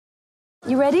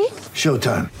You ready?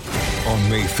 Showtime. On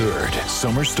May 3rd,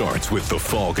 summer starts with The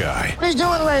Fall Guy. Let's do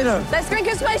it later. Let's drink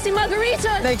a spicy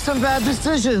margarita. Make some bad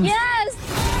decisions. Yes!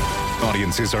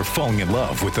 Audiences are falling in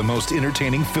love with the most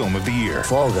entertaining film of the year.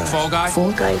 Fall Guy. Fall Guy?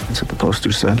 Fall Guy. That's what the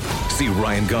poster said. See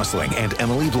Ryan Gosling and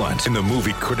Emily Blunt in the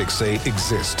movie critics say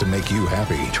exists to make you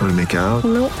happy. Trying to make it out?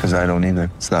 Nope. Because I don't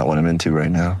either. It's not what I'm into right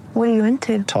now. What are you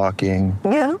into? Talking.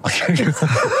 Yeah.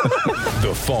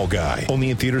 The Fall Guy.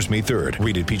 Only in theaters May 3rd.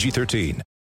 Rated PG-13.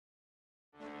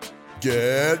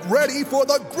 Get ready for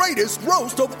the greatest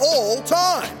roast of all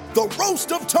time. The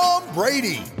Roast of Tom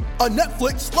Brady. A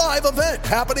Netflix live event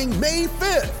happening May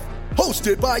 5th.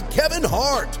 Hosted by Kevin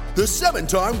Hart. The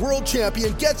 7-time world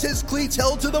champion gets his cleats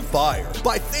held to the fire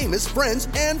by famous friends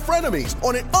and frenemies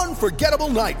on an unforgettable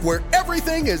night where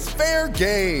everything is fair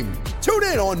game. Tune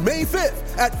in on May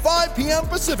 5th at 5 p.m.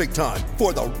 Pacific time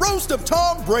for the Roast of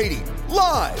Tom Brady.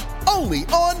 Live only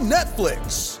on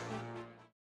Netflix.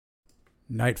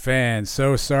 Night fans,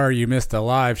 so sorry you missed the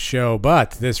live show,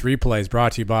 but this replay is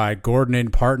brought to you by Gordon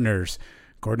 & Partners.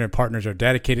 Gordon & Partners are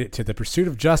dedicated to the pursuit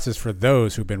of justice for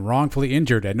those who've been wrongfully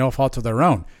injured at no fault of their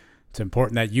own. It's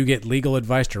important that you get legal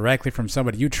advice directly from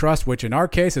somebody you trust, which in our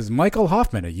case is Michael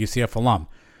Hoffman, a UCF alum.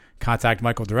 Contact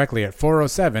Michael directly at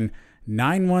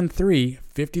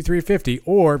 407-913-5350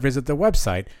 or visit the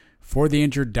website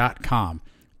fortheinjured.com.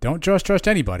 Don't just trust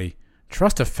anybody.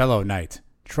 Trust a fellow knight.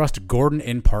 Trust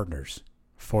Gordon & Partners.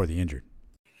 For the injured.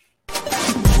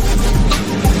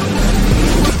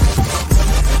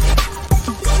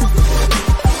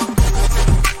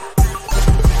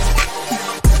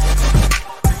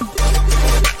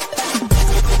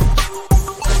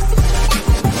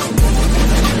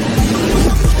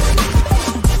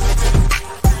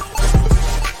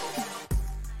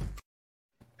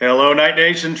 Hello, Night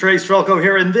Nation. Trey Strelko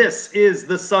here, and this is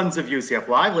the Sons of UCF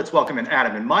Live. Let's welcome in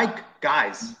Adam and Mike.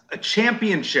 Guys, a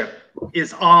championship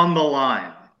is on the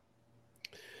line.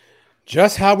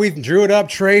 Just how we drew it up,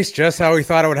 Trace, just how we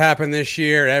thought it would happen this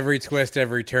year. Every twist,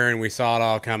 every turn, we saw it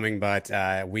all coming, but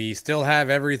we still have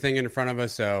everything in front of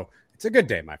us, so it's a good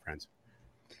day, my friends.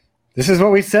 This is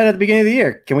what we said at the beginning of the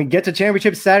year. Can we get to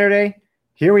championship Saturday?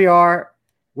 Here we are.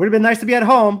 Would have been nice to be at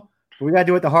home, but we got to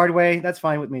do it the hard way. That's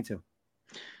fine with me, too.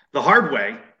 The hard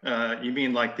way, you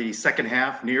mean like the second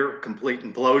half, near complete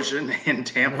implosion in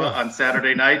Tampa on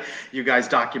Saturday night? You guys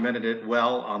documented it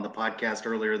well on the podcast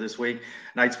earlier this week.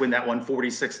 Knights win that one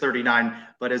 46-39.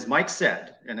 But as Mike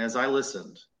said, and as I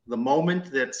listened, the moment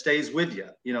that stays with you,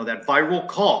 you know, that viral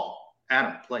call.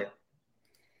 Adam, play it.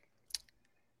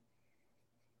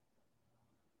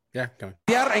 Yeah, go on.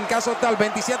 En caso tal,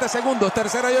 27 segundos,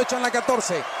 tercera y 8 en la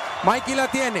 14. Mikey la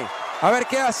tiene. A ver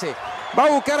qué hace. Va a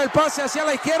buscar el pase hacia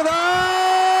la izquierda.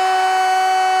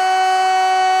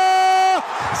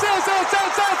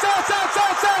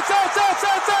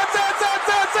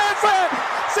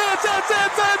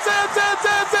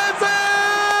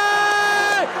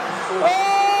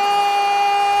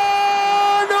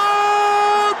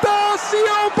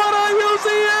 ¡Anotación para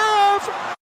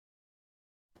UCF!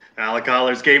 Alec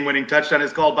Holler's game-winning touchdown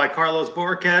is called by Carlos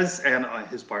Borquez and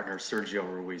his partner Sergio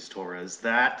Ruiz Torres.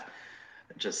 That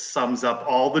just sums up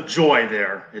all the joy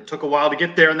there. It took a while to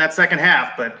get there in that second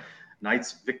half, but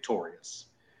Knights victorious.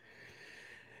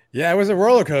 Yeah, it was a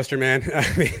roller coaster, man. I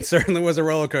mean, it certainly was a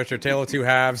roller coaster. Tale of two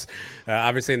halves.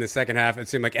 Obviously, in the second half, it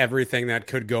seemed like everything that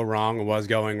could go wrong was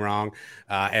going wrong.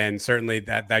 And certainly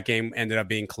that game ended up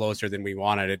being closer than we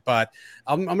wanted it. But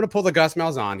I'm going to pull the Gus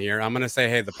Malzahn here. I'm going to say,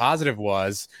 hey, the positive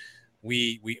was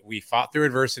we fought through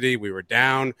adversity. We were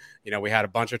down. You know, we had a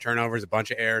bunch of turnovers, a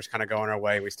bunch of errors kind of going our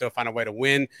way. We still found a way to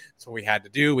win. That's what we had to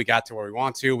do. We got to where we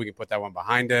want to. We can put that one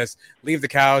behind us, leave the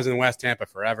cows in West Tampa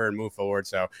forever and move forward.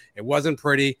 So it wasn't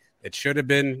pretty. It should have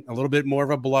been a little bit more of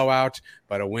a blowout,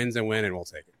 but a win's a win, and we'll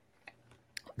take it.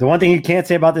 The one thing you can't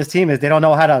say about this team is they don't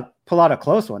know how to pull out a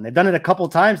close one. They've done it a couple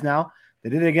times now. They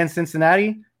did it against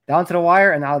Cincinnati, down to the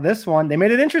wire, and now this one, they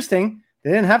made it interesting. They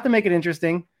didn't have to make it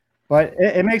interesting, but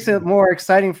it makes it more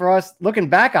exciting for us looking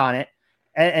back on it.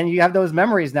 And you have those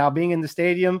memories now being in the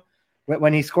stadium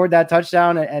when he scored that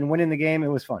touchdown and winning the game. It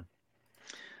was fun.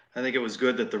 I think it was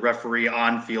good that the referee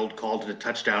on field called it a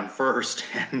touchdown first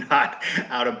and not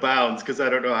out of bounds, because I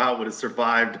don't know how it would have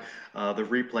survived the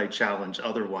replay challenge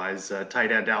otherwise.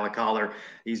 Tight end Alec Holler,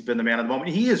 he's been the man of the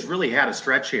moment. He has really had a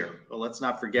stretch here. Well, let's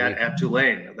not forget at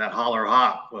Tulane, that holler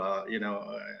hop,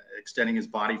 extending his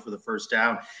body for the first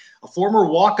down. A former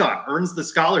walk-on earns the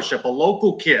scholarship, a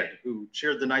local kid who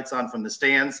cheered the Knights on from the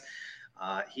stands.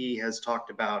 He has talked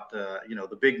about,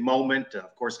 the big moment,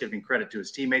 of course, giving credit to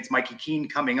his teammates. Mikey Keene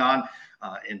coming on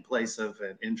in place of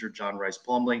an injured John Rice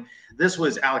Plumlee. This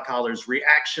was Alec Holler's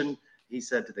reaction. he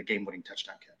said to the game-winning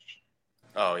touchdown catch.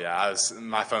 Oh yeah,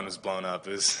 my phone was blown up.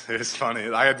 It was funny.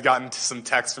 I had gotten some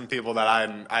texts from people that I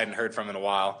hadn't heard from in a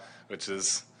while, which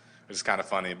is kind of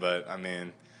funny. But I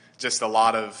mean, just a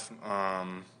lot of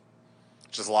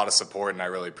support, and I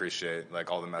really appreciate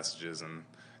like all the messages and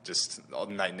just all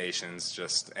the Night Nation's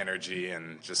just energy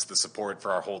and just the support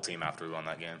for our whole team after we won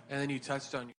that game. And then you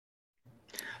touched on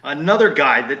another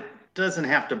guy that doesn't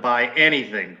have to buy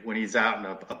anything when he's out in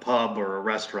a pub or a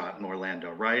restaurant in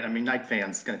Orlando, right? I mean, Knight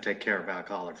fans going to take care of Al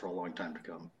Collard for a long time to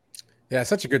come. Yeah,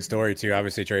 such a good story, too.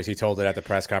 Obviously, Tracy told it at the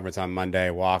press conference on Monday,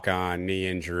 walk-on, knee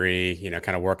injury,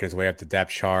 kind of working his way up the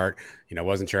depth chart.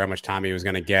 Wasn't sure how much time he was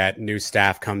going to get. New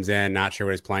staff comes in, not sure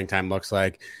what his playing time looks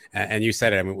like. And you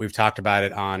said it. I mean, we've talked about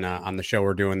it on the show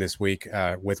we're doing this week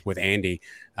with Andy.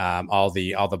 All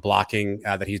the blocking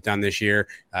that he's done this year.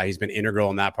 He's been integral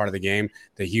in that part of the game.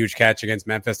 The huge catch against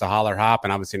Memphis, the holler hop,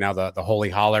 and obviously now the holy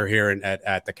holler here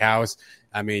at the Cows.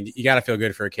 I mean, you got to feel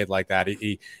good for a kid like that.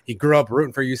 He grew up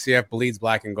rooting for UCF, bleeds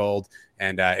black and gold,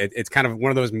 and it's kind of one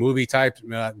of those movie type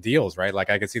deals, right? Like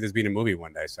I could see this being a movie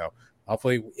one day. So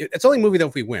hopefully, it's only a movie though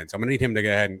if we win. So I'm gonna need him to go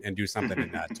ahead and do something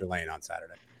in Tulane on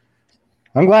Saturday.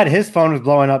 I'm glad his phone was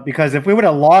blowing up, because if we would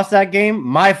have lost that game,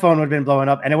 my phone would have been blowing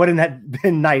up, and it wouldn't have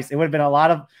been nice. It would have been a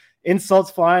lot of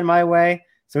insults flying my way.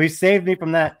 So he saved me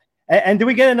from that. And do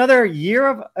we get another year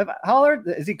of Hollard?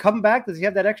 Is he coming back? Does he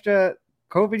have that extra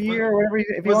COVID year or whatever?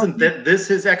 If wasn't this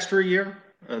his extra year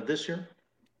this year?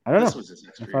 I don't know. This was his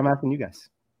extra year. I'm asking you guys.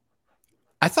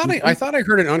 I thought I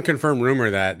heard an unconfirmed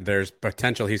rumor that there's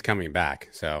potential he's coming back.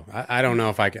 So I don't know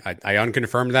if I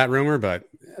unconfirmed that rumor, but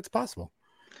it's possible.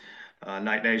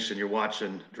 Night Nation, you're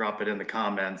watching, drop it in the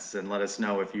comments and let us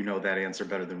know if you know that answer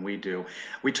better than we do.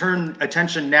 We turn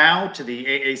attention now to the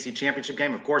AAC championship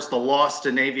game. Of course, the loss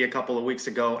to Navy a couple of weeks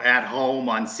ago at home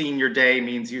on senior day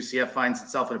means UCF finds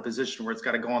itself in a position where it's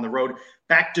got to go on the road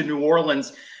back to New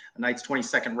Orleans. The Knights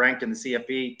 22nd ranked in the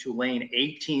CFB, Tulane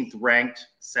 18th ranked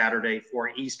Saturday, 4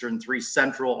 Eastern, 3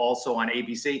 Central, also on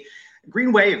ABC.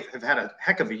 Green Wave have had a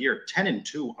heck of a year,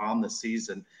 10-2 on the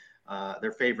season.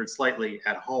 They're favored slightly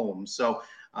at home. So,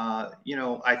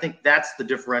 I think that's the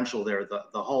differential there,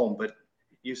 the home. But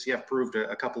UCF proved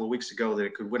a couple of weeks ago that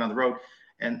it could win on the road.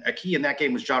 And a key in that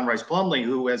game was John Rice Plumlee,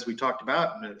 who, as we talked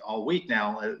about all week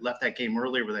now, left that game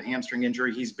earlier with a hamstring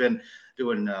injury. He's been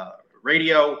doing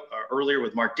radio earlier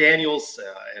with Mark Daniels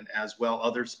and as well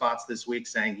other spots this week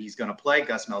saying he's going to play.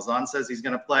 Gus Malzahn says he's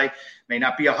going to play. May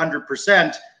not be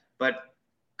 100%, but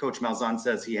Coach Malzahn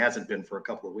says he hasn't been for a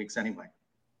couple of weeks anyway.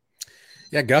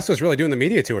 Yeah, Gus was really doing the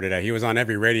media tour today. He was on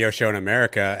every radio show in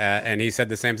America, and he said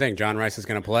the same thing. John Rice is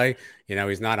going to play.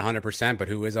 He's not 100%, but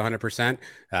who is 100%?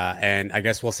 And I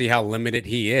guess we'll see how limited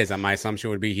he is. And my assumption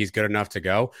would be he's good enough to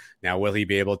go. Now, will he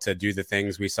be able to do the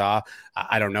things we saw?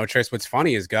 I don't know, Trace. What's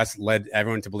funny is Gus led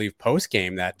everyone to believe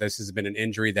post-game that this has been an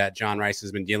injury that John Rice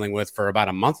has been dealing with for about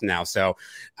a month now. So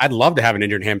I'd love to have an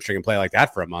injured hamstring and play like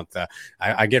that for a month.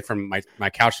 I get from my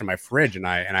couch to my fridge, and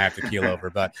I have to keel over.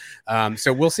 But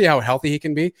so we'll see how healthy he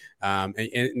can be.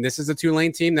 And this is a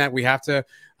Tulane team that we have to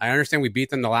 – I understand we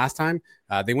beat them the last time.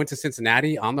 They went to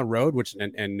Cincinnati on the road,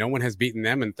 and no one has beaten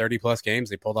them in 30-plus games.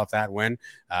 They pulled off that win.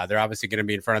 They're obviously going to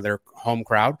be in front of their home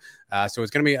crowd. So it's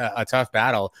going to be a tough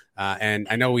battle. And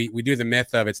I know we do the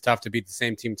myth of it's tough to beat the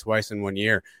same team twice in 1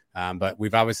 year. But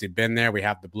we've obviously been there. We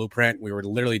have the blueprint. We were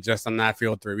literally just on that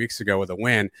field 3 weeks ago with a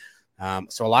win.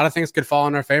 So a lot of things could fall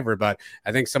in our favor. But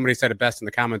I think somebody said it best in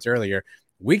the comments earlier.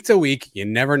 Week to week, you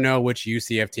never know which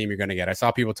UCF team you're going to get. I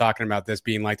saw people talking about this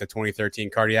being like the 2013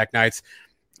 Cardiac Nights.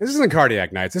 This isn't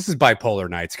Cardiac Nights. This is bipolar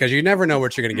nights, because you never know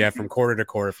what you're going to get from quarter to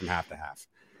quarter, from half to half.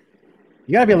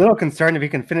 You got to be a little concerned if he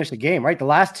can finish the game, right? The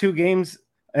last 2 games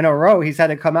in a row, he's had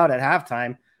to come out at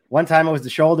halftime. One time it was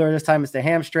the shoulder. This time it's the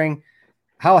hamstring.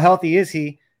 How healthy is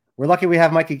he? We're lucky we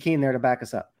have Mikey Keene there to back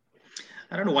us up.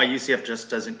 I don't know why UCF just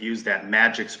doesn't use that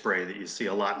magic spray that you see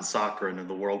a lot in soccer and in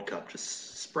the World Cup.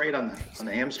 Just spray it on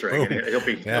the hamstring, and he'll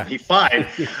be fine.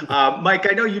 Mike,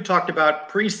 I know you talked about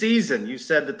preseason. You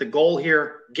said that the goal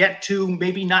here, get to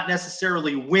maybe not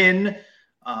necessarily win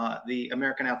the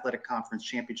American Athletic Conference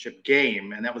Championship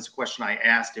game, and that was a question I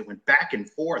asked. It went back and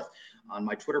forth on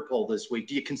my Twitter poll this week.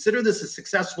 Do you consider this a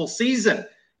successful season?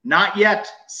 Not yet.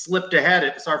 Slipped ahead.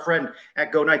 It's our friend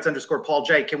at GoKnights_Paul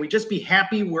J. Can we just be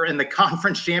happy we're in the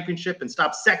conference championship and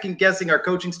stop second guessing our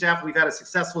coaching staff? We've had a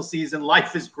successful season.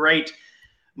 Life is great.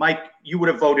 Mike, you would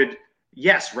have voted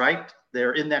yes, right?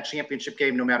 They're in that championship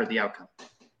game no matter the outcome.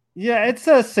 Yeah, it's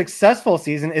a successful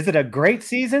season. Is it a great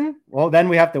season? Well, then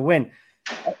we have to win.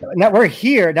 now we're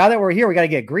here. Now that we're here, we got to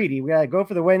get greedy. We got to go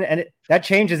for the win, and that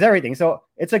changes everything. So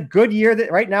it's a good year.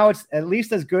 That right now it's at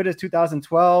least as good as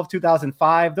 2012,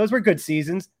 2005. Those were good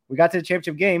seasons. We got to the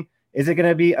championship game. Is it going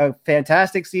to be a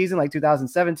fantastic season like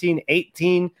 2017,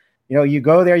 18? You know, you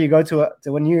go there, you go to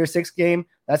a New Year's Six game.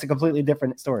 That's a completely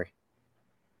different story.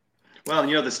 Well,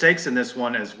 you know, the stakes in this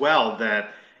one as well,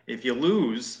 that if you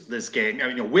lose this game, I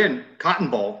mean, you win Cotton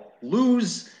Bowl,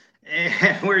 lose,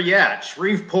 and where you at?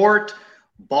 Shreveport,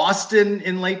 Boston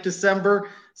in late December.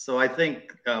 So I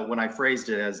think when I phrased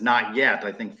it as not yet,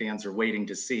 I think fans are waiting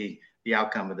to see the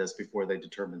outcome of this before they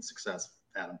determine success,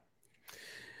 Adam.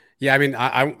 Yeah, I mean,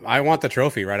 I want the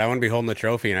trophy, right? I want to be holding the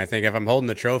trophy, and I think if I'm holding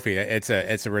the trophy, it's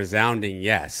a resounding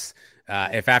yes.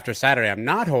 If after Saturday I'm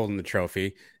not holding the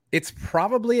trophy, it's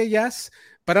probably a yes.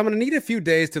 But I'm going to need a few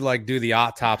days to like do the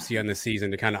autopsy on the season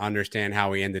to kind of understand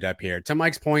how we ended up here. To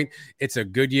Mike's point, it's a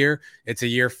good year. It's a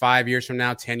year 5 years from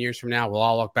now, 10 years from now. We'll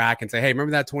all look back and say, hey,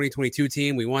 remember that 2022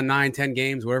 team? We won 9-10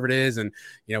 games, whatever it is. And,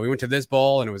 you know, we went to this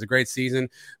bowl and it was a great season.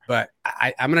 But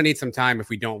I'm going to need some time if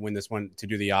we don't win this one to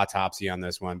do the autopsy on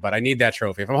this one. But I need that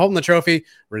trophy. If I'm holding the trophy,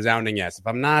 resounding yes. If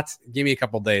I'm not, give me a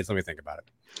couple days. Let me think about it.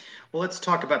 Well, let's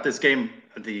talk about this game,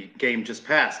 the game just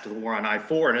passed, the war on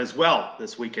I-4, and as well,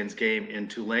 this weekend's game in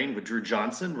Tulane with Drew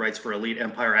Johnson, writes for Elite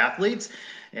Empire Athletes,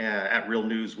 at Real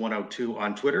News 102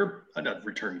 on Twitter, a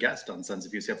return guest on Sons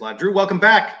of UCF Live. Drew, welcome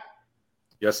back.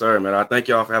 Yes, sir, man. I thank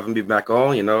y'all for having me back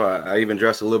on. You know, I even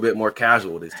dressed a little bit more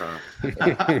casual this time.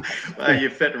 Well,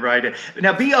 you're fitting right in.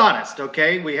 Now, be honest,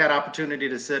 okay? We had opportunity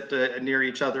to sit near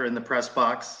each other in the press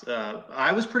box.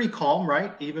 I was pretty calm,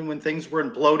 right? Even when things were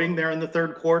imploding there in the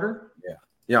third quarter?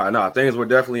 Yeah, no, things were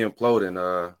definitely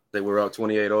imploding. They were up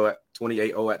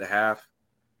 28-0 at the half.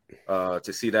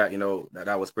 To see that, you know,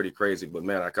 that was pretty crazy. But,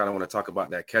 man, I kind of want to talk about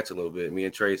that catch a little bit. Me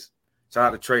and Trace, shout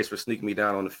out to Trace for sneaking me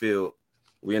down on the field.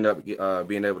 We ended up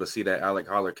being able to see that Alec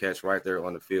Holler catch right there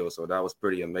on the field. So that was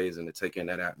pretty amazing to take in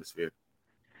that atmosphere.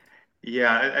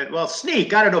 Yeah, well,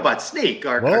 sneak. I don't know about sneak.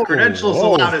 Our credentials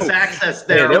allowed us access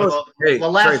there the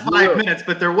last 5 minutes,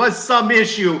 but there was some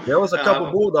issue. There was a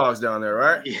couple Bulldogs down there,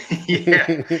 right?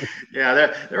 Yeah.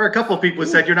 There were a couple people who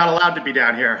said, you're not allowed to be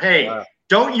down here. Hey,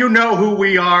 don't you know who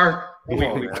we are? We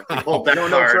pulled that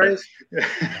card.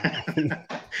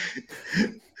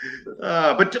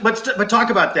 But talk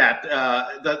about that.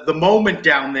 The moment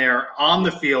down there on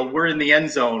the field, we're in the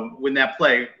end zone when that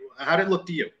play. How did it look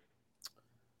to you?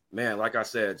 Man, like I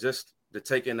said, just to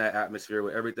take in that atmosphere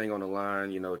with everything on the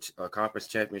line, you know, a conference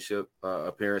championship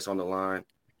appearance on the line.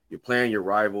 You're playing your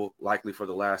rival, likely for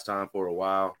the last time for a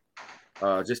while.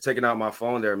 Just taking out my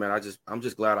phone there, man. I'm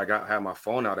just glad I had my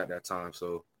phone out at that time.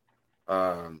 So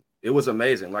it was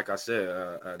amazing. Like I said,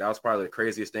 that was probably the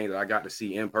craziest thing that I got to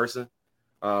see in person.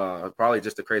 Probably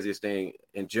just the craziest thing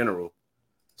in general.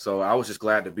 So I was just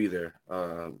glad to be there.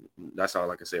 That's all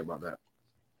I can say about that.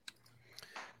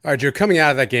 All right, Drew, coming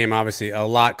out of that game, obviously a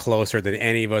lot closer than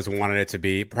any of us wanted it to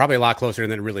be, probably a lot closer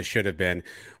than it really should have been.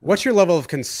 What's your level of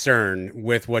concern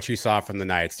with what you saw from the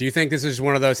Knights? Do you think this is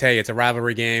one of those, hey, it's a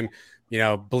rivalry game, you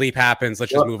know, bleep happens,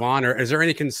 let's just move on? Or is there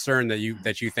any concern that you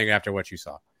think after what you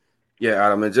saw? Yeah,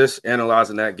 Adam, and just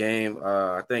analyzing that game,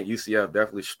 I think UCF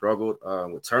definitely struggled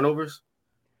with turnovers.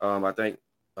 I think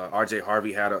RJ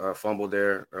Harvey had a fumble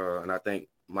there, and I think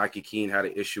Mikey Keene had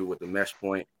an issue with the mesh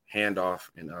point handoff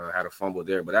and had a fumble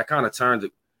there. But that kind of turned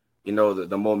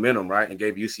the momentum, right, and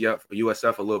gave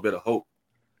USF a little bit of hope.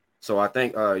 So I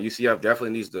think UCF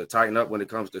definitely needs to tighten up when it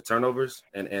comes to turnovers,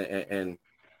 and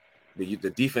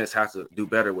the defense has to do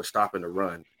better with stopping the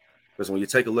run. Because when you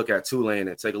take a look at Tulane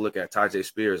and take a look at Tyjae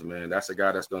Spears, man, that's a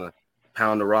guy that's going to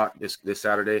pound the rock this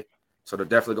Saturday. So they're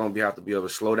definitely going to have to be able to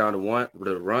slow down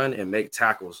the run and make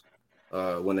tackles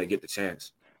when they get the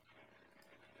chance.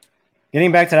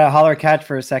 Getting back to that Holler catch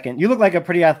for a second, you look like a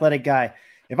pretty athletic guy.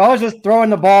 If I was just throwing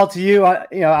the ball to you,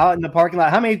 out in the parking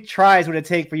lot, how many tries would it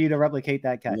take for you to replicate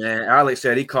that catch? Man, Alex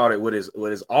said he caught it with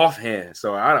his offhand.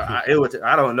 So I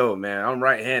don't know, man. I'm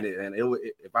right-handed, and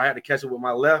if I had to catch it with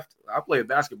my left, I play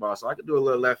basketball, so I could do a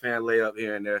little left-hand layup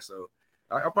here and there. So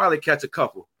I'll probably catch a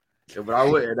couple. But I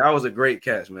would. That was a great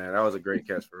catch, man. That was a great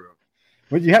catch for real.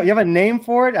 Would you have a name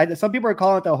for it? Some people are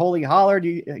calling it the Holy Holler. Do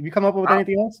you come up with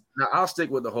anything else? No, I'll stick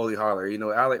with the Holy Holler. You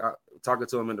know, Alec, talking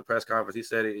to him in the press conference, he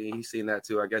said he's seen that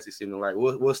too. I guess he seemed to like.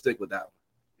 We'll stick with that one.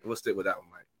 We'll stick with that one,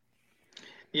 Mike.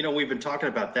 You know, we've been talking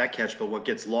about that catch, but what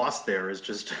gets lost there is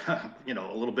just, a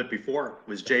little bit before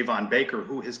was Javon Baker,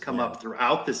 who has come up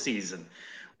throughout the season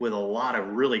with a lot of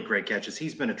really great catches.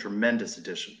 He's been a tremendous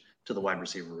addition to the wide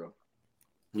receiver room.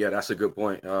 Yeah, that's a good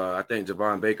point. I think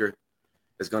Javon Baker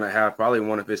is going to have probably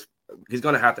he's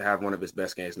going to have one of his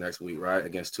best games next week, right,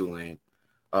 against Tulane.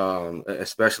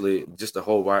 especially just the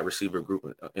whole wide receiver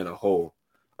group in a whole.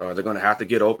 They're going to have to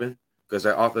get open because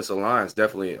their offensive lines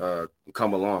definitely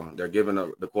come along. They're giving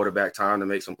the quarterback time to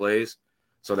make some plays.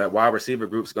 So that wide receiver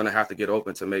group is going to have to get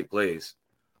open to make plays.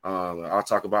 I'll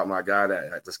talk about my guy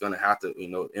that's going to have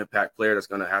to, impact player that's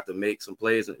going to have to make some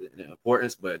plays in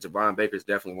importance, but Javon Baker is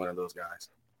definitely one of those guys.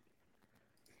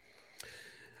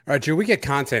 All right, Drew, we get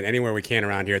content anywhere we can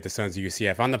around here at the Sons of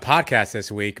UCF. On the podcast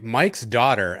this week, Mike's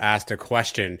daughter asked a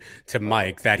question to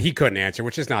Mike that he couldn't answer,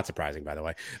 which is not surprising, by the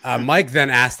way. Mike then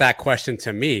asked that question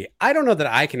to me. I don't know that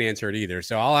I can answer it either,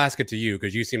 so I'll ask it to you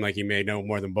because you seem like you may know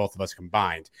more than both of us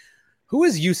combined. Who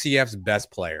is UCF's best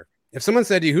player? If someone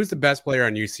said to you, who's the best player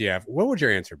on UCF, what would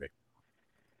your answer be?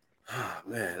 Oh,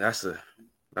 man, that's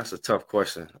a tough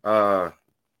question. I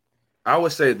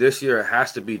would say this year it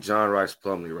has to be John Rice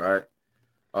Plumlee, right?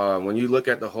 When you look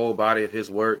at the whole body of his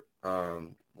work,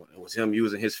 it was him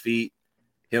using his feet,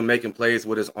 him making plays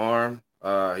with his arm.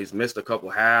 He's missed a couple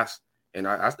halves, and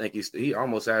I think he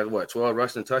almost had 12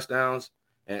 rushing touchdowns.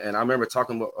 And I remember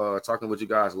talking with you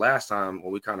guys last time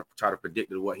when we kind of tried to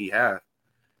predict what he had.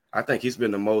 I think he's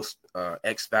been the most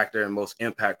X factor and most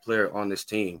impact player on this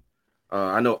team.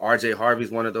 I know RJ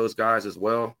Harvey's one of those guys as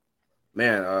well.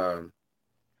 Man,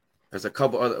 there's a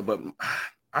couple other, but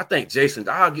I think Jason.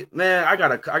 I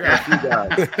got a few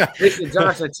guys. Jason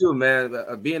Johnson too, man.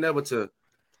 Being able to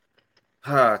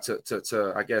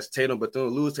I guess Tatum Bethune,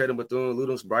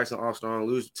 lose Bryson Armstrong,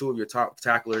 lose two of your top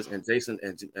tacklers, and Jason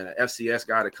and an FCS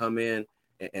guy to come in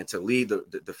and to lead the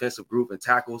defensive group and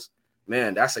tackles.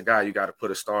 Man, that's a guy you got to put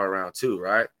a star around too,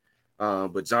 right?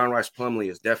 But John Rice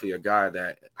Plumlee is definitely a guy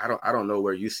that I don't know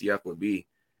where UCF would be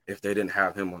if they didn't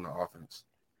have him on the offense.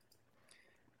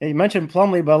 Yeah, you mentioned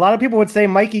Plumlee, but a lot of people would say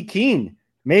Mikey Keene,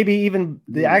 maybe even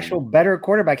the actual better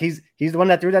quarterback. He's the one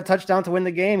that threw that touchdown to win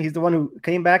the game. He's the one who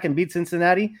came back and beat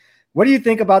Cincinnati. What do you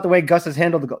think about the way Gus has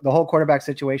handled the whole quarterback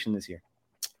situation this year?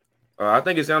 I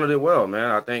think he's handled it well, man.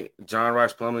 I think John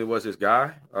Rice Plumlee was his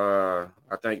guy.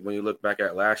 I think when you look back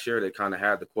at last year, they kind of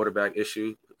had the quarterback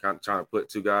issue, kind of trying to put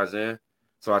two guys in.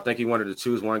 So I think he wanted to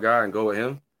choose one guy and go with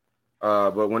him.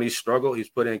 But when he struggled, he's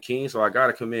put in Keene. So I got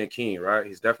to commend Keene, right?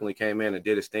 He's definitely came in and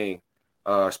did his thing,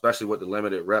 especially with the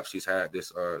limited reps he's had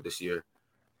this year.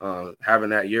 Having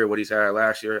that year, what he's had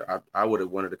last year, I would have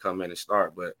wanted to come in and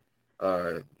start. But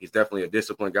he's definitely a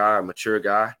disciplined guy, a mature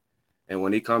guy. And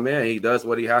when he come in, he does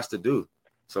what he has to do.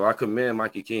 So I commend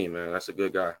Mikey Keene, man. That's a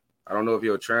good guy. I don't know if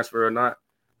he'll transfer or not,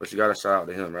 but you got to shout out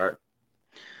to him, right?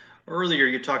 Earlier,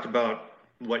 you talked about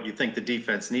what you think the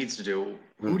defense needs to do.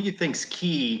 Who do you think's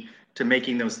key to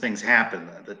making those things happen,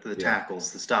 the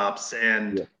tackles, the stops,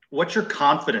 and what's your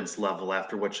confidence level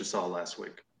after what you saw last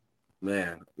week?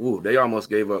 Man, they almost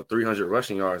gave up 300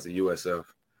 rushing yards to USF.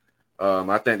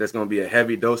 I think there's going to be a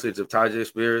heavy dosage of Tyjae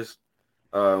Spears.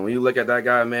 When you look at that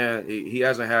guy, man, he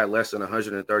hasn't had less than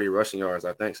 130 rushing yards,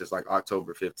 I think, since like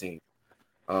October 15th.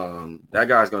 That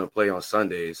guy's going to play on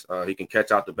Sundays. He can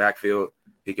catch out the backfield.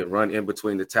 He can run in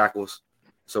between the tackles.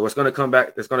 So it's going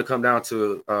to come down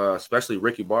to especially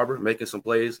Ricky Barber making some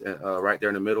plays right there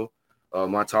in the middle.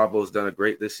 Montalvo's done a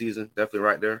great this season, definitely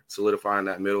right there, solidifying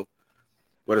that middle.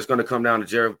 But it's going to come down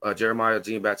to Jeremiah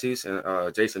Jean-Baptiste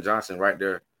and Jason Johnson right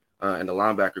there in the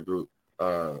linebacker group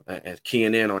and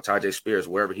keying in on Tyjae Spears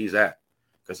wherever he's at,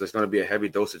 because there's going to be a heavy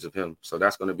dosage of him. So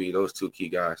that's going to be those two key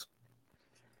guys.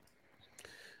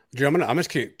 Drew, I'm just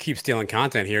keep stealing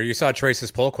content here. You saw Trace's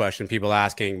poll question, people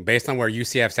asking, based on where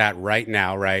UCF's at right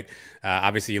now, right?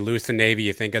 Obviously, you lose to Navy.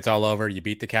 You think it's all over. You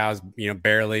beat the Cows,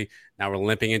 barely. Now we're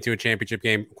limping into a championship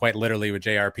game, quite literally, with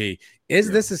JRP.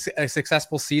 Is this a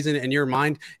successful season in your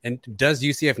mind? And does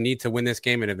UCF need to win this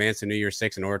game and advance to New Year's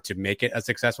Six in order to make it a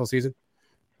successful season?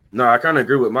 No, I kind of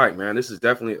agree with Mike, man. This is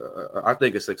definitely, I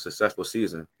think it's a successful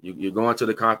season. You're going to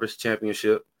the conference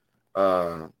championship.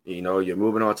 You're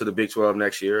moving on to the Big 12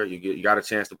 next year. You got a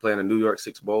chance to play in the New York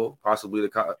Six Bowl, possibly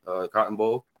the Cotton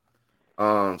Bowl.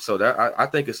 So that I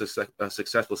think it's a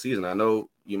successful season. I know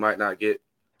you might not get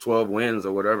 12 wins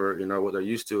or whatever, what they're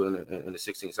used to in the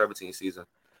 16-17 season.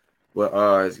 But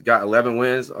it's got 11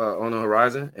 wins on the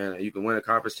horizon, and you can win a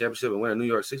conference championship and win a New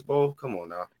York Six Bowl. Come on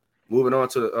now. Moving on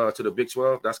to the Big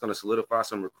 12, that's going to solidify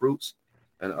some recruits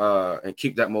and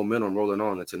keep that momentum rolling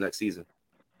on into next season.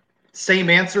 Same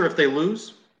answer if they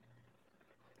lose?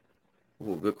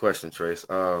 Ooh, good question, Trace.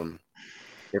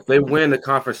 If they win the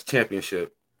conference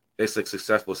championship, it's a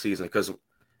successful season. Because,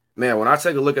 man, when I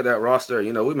take a look at that roster,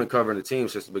 we've been covering the team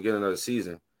since the beginning of the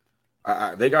season.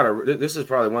 This is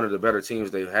probably one of the better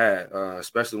teams they've had,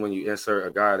 especially when you insert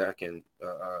a guy that can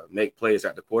make plays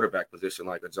at the quarterback position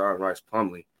like a John Rice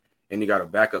Plumlee, and you got a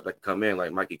backup that can come in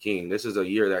like Mikey Keene. This is a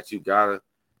year that you gotta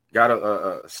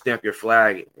gotta stamp your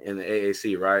flag in the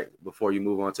AAC, right, before you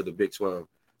move on to the Big 12.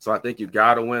 So I think you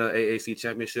gotta win an AAC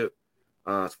championship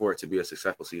for it to be a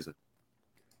successful season.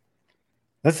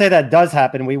 Let's say that does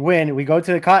happen. We win. We go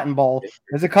to the Cotton Bowl.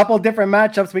 There's a couple of different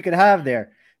matchups we could have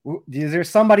there. Is there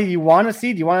somebody you want to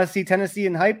see? Do you want to see Tennessee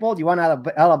in Hype Bowl? Do you want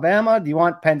Alabama? Do you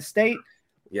want Penn State?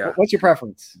 Yeah. What's your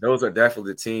preference? Those are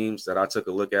definitely the teams that I took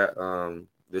a look at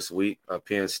this week,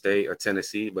 Penn State or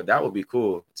Tennessee. But that would be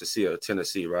cool to see a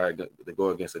Tennessee, right, to go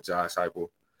against a Josh Heupel.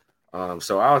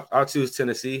 So I'll choose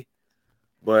Tennessee.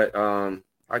 But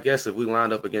I guess if we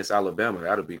lined up against Alabama,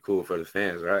 that would be cool for the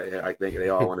fans, right? I think they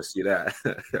all want to see that.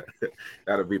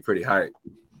 That would be pretty hype.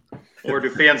 Or do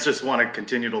fans just want to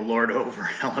continue to lord over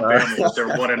Alabama if they're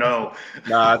 1-0?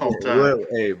 Nah,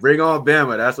 hey, bring on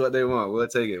Bama. That's what they want. We'll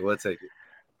take it.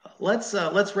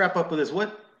 Let's wrap up with this.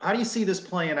 How do you see this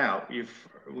playing out?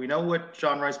 We know what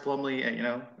John Rice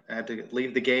Plumlee, had to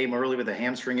leave the game early with a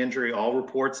hamstring injury. All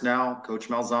reports now, Coach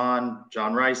Malzahn,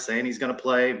 John Rice saying he's going to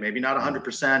play, maybe not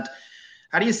 100%.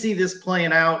 How do you see this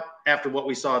playing out after what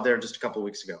we saw there just a couple of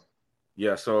weeks ago?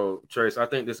 Yeah, so Trace, I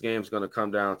think this game's going to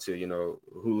come down to,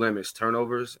 who limits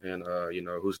turnovers and,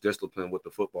 who's disciplined with the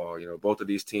football. Both of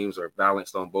these teams are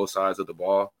balanced on both sides of the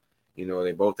ball.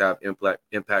 They both have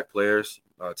impact players.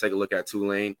 Take a look at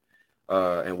Tulane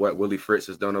and what Willie Fritz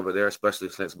has done over there, especially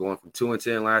since going from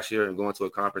 2-10 last year and going to a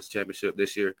conference championship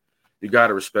this year. You got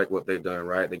to respect what they've done,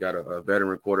 right? They got a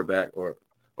veteran quarterback or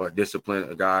a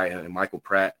disciplined guy and Michael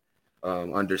Pratt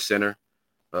under center,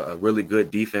 a really good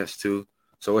defense too.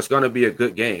 So it's going to be a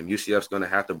good game. UCF's going to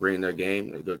have to bring their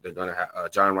game. They're going to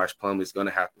have John Rice Plumlee is going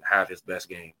to have his best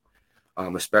game.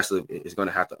 Especially is going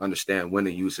to have to understand when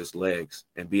to use his legs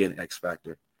and be an X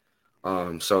factor.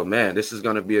 So man, this is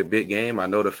going to be a big game. I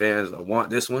know the fans want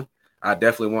this one. I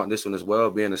definitely want this one as well.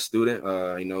 Being a student,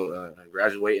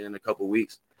 graduating in a couple of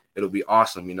weeks, it'll be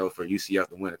awesome, for UCF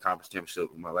to win a conference championship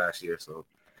in my last year. So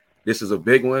this is a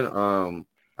big one.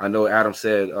 I know Adam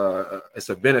said it's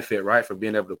a benefit, right, for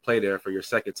being able to play there for your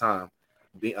second time,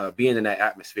 being in that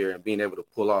atmosphere and being able to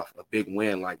pull off a big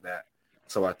win like that.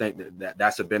 So I think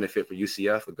that's a benefit for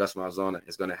UCF. For Gus Malzahn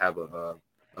is going to have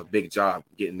a big job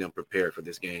getting them prepared for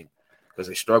this game because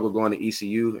they struggled going to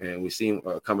ECU, and we see them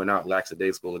coming out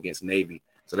lackadaisical against Navy.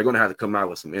 So they're going to have to come out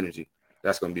with some energy.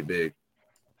 That's going to be big.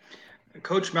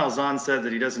 Coach Malzahn said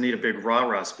that he doesn't need a big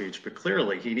rah-rah speech, but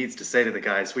clearly he needs to say to the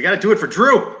guys, we got to do it for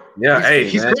Drew. Yeah,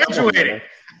 he's graduating.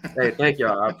 Hey, thank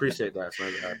y'all. I appreciate that,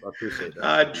 son. I appreciate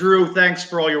that. Drew, thanks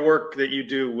for all your work that you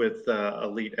do with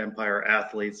Elite Empire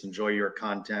athletes. Enjoy your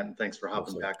content, and thanks for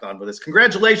hopping back on with us.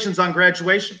 Congratulations on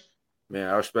graduation. Man,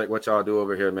 I respect what y'all do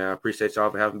over here, man. I appreciate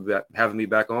y'all for having me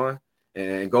back on.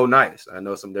 And go Knights. I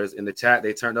know there's in the chat,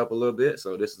 they turned up a little bit,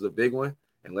 so this is a big one.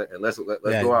 And let's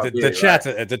go out.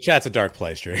 The chat's a dark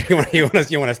place, Drew. You want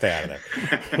to stay out of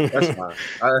there. That's fine.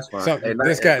 That's fine. So hey,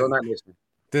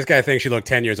 this guy thinks you look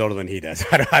 10 years older than he does.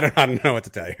 I don't know what to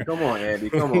tell you. Come on, Andy.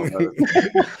 Come on, brother.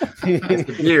 It's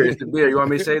the beer. It's the beer. You want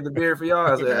me to save the beer for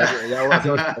y'all? Is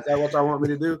that what y'all want me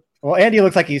to do? Well, Andy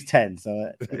looks like he's 10,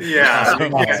 so yeah,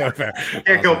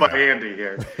 can't go by Andy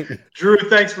here. Drew,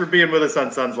 thanks for being with us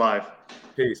on Suns Live.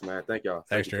 Peace, man. Thank y'all.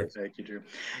 Thanks, Drew. Thank you, Drew.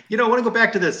 I want to go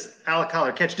back to this Alec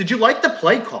Collar catch. Did you like the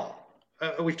play call?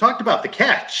 We've talked about the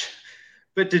catch,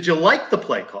 but did you like the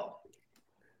play call?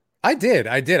 I did.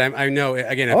 I know.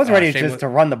 Again, I was ready just to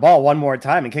run the ball one more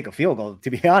time and kick a field goal, to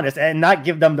be honest, and not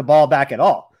give them the ball back at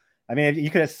all. I mean, if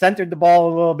you could have centered the ball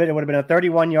a little bit, it would have been a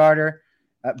 31-yarder.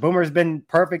 Boomer's been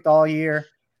perfect all year.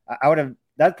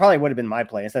 That probably would have been my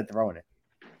play instead of throwing it.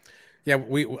 Yeah,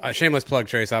 we shameless plug,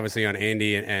 Trace, obviously on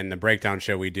Andy and the breakdown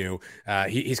show we do.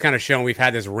 He's kind of shown we've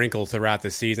had this wrinkle throughout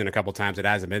the season a couple times. It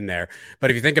hasn't been there.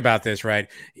 But if you think about this, right,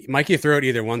 Mikey throw it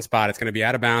either one spot. It's going to be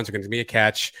out of bounds. It's going to be a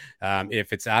catch.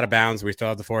 If it's out of bounds, we still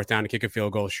have the fourth down to kick a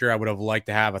field goal. Sure, I would have liked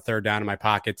to have a third down in my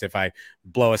pockets if I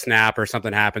blow a snap or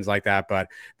something happens like that. But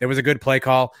there was a good play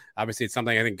call. Obviously, it's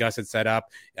something I think Gus had set up.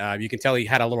 You can tell he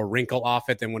had a little wrinkle off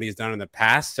it than what he's done in the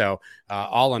past. So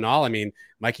all in all, I mean,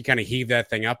 Mikey kind of heaved that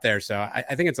thing up there. So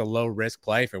I think it's a low risk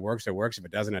play. If it works, it works. If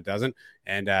it doesn't, it doesn't.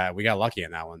 And we got lucky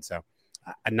in that one. So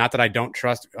not that I don't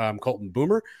trust Colton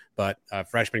Boomer, but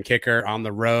freshman kicker on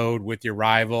the road with your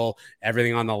rival,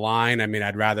 everything on the line. I mean,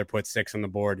 I'd rather put 6 on the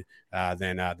board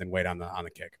than wait on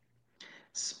the kick.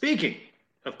 Speaking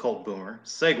of Colton Boomer,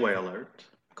 segue alert.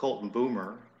 Colton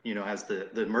Boomer, has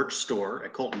the merch store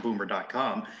at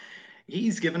coltonboomer.com.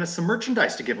 He's given us some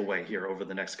merchandise to give away here over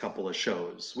the next couple of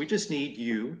shows. We just need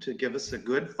you to give us a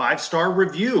good 5-star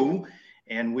review,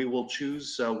 and we will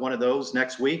choose one of those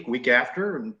next week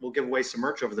after, and we'll give away some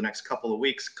merch over the next couple of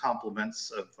weeks,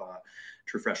 compliments of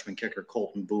true freshman kicker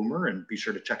Colton Boomer. And be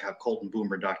sure to check out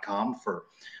coltonboomer.com for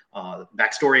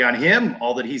backstory on him,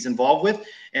 all that he's involved with.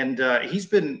 And he's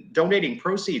been donating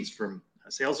proceeds from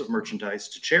sales of merchandise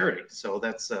to charity. So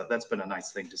that's been a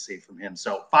nice thing to see from him.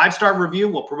 So 5-star review.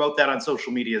 We'll promote that on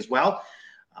social media as well.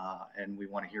 And we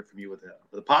want to hear from you with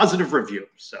a positive review.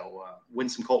 So win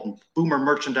some Colton Boomer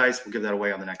merchandise. We'll give that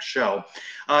away on the next show.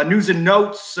 News and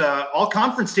notes, all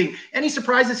conference team. Any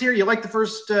surprises here? You like the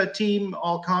first team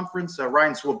all conference?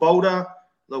 Ryan Swoboda,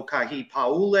 Lokahi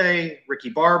Paule, Ricky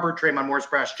Barber, Tremont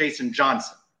Morris-Brash, Jason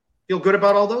Johnson. Feel good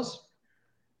about all those?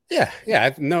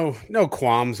 Yeah. No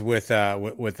qualms with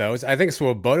those. I think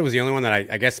Swoboda was the only one that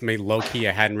I guess made low key.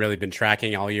 I hadn't really been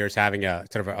tracking all years, having a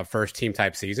sort of a first team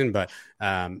type season, but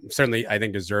certainly I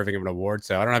think deserving of an award.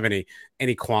 So I don't have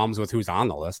any qualms with who's on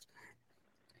the list.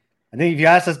 I think if you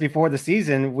asked us before the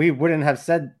season, we wouldn't have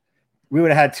said we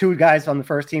would have had 2 guys on the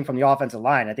first team from the offensive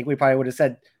line. I think we probably would have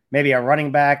said maybe a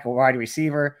running back or wide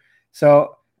receiver.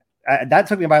 So that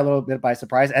took me by a little bit by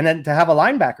surprise. And then to have a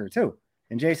linebacker too,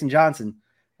 and Jason Johnson.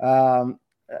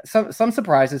 Some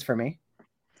surprises for me.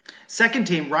 Second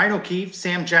team, Ryan O'Keefe,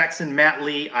 Sam Jackson, Matt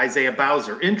Lee, Isaiah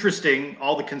Bowser. Interesting,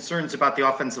 all the concerns about the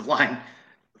offensive line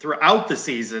throughout the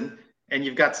season, and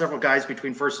you've got several guys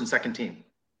between first and second team.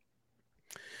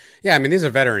 Yeah, I mean, these are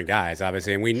veteran guys,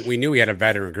 obviously, and we knew we had a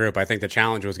veteran group. I think the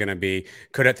challenge was going to be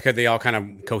could they all kind of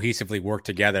cohesively work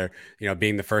together? You know,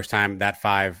 being the first time that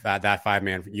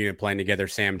five-man unit playing together,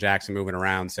 Sam Jackson moving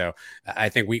around. So I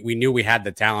think we knew we had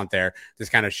the talent there. This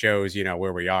kind of shows, you know,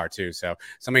 where we are too. So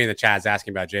somebody in the chat is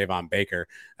asking about Javon Baker.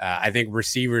 I think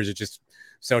receivers are just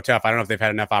so tough. I don't know if they've had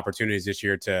enough opportunities this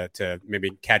year to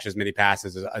maybe catch as many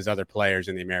passes as other players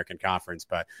in the American Conference.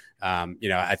 But, you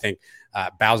know, I think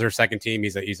Bowser's second team,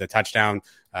 he's a touchdown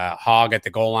hog at the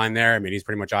goal line there. I mean, he's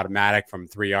pretty much automatic from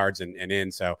 3 yards and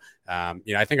in. So,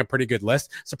 you know, I think a pretty good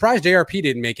list. Surprised JRP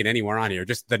didn't make it anywhere on here.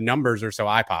 Just the numbers are so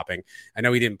eye-popping. I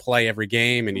know he didn't play every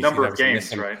game. And number of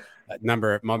games, right?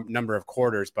 Number of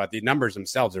quarters, but the numbers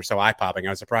themselves are so eye-popping.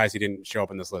 I was surprised he didn't show up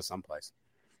in this list someplace.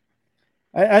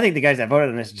 I think the guys that voted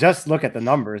on this just look at the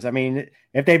numbers. I mean,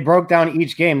 if they broke down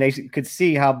each game, they could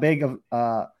see how big of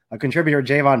a contributor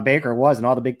Javon Baker was and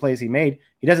all the big plays he made.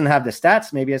 He doesn't have the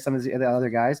stats maybe as some of the other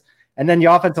guys. And then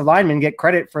the offensive linemen get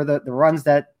credit for the runs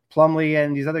that Plumlee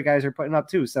and these other guys are putting up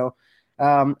too. So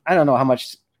I don't know how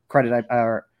much credit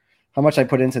how much I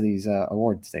put into these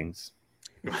awards things.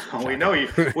 We know you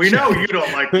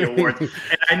don't like the awards, and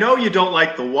I know you don't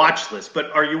like the watch list, but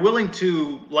are you willing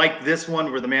to like this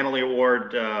one where the Manley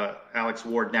Award, Alex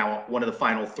Ward, now one of the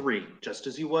final 3, just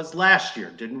as he was last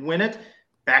year, didn't win it,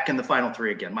 back in the final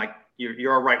 3 again. Mike,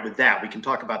 you're all right with that. We can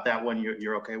talk about that one.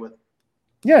 You're okay with?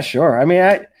 Yeah, sure. I mean,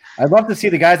 I'd love to see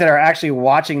the guys that are actually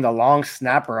watching the long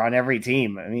snapper on every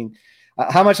team. I mean,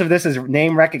 how much of this is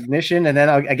name recognition? And then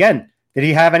again, did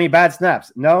he have any bad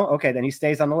snaps? No? Okay, then he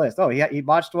stays on the list. Oh, he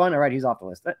botched one? All right, he's off the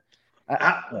list.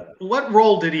 What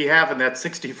role did he have in that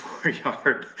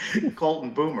 64-yard Colton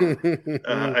Boomer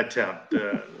attempt?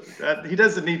 He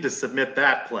doesn't need to submit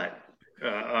that play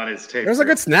on his tape. It was a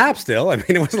good snap still. I mean,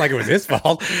 it wasn't like it was his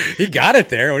fault. He got it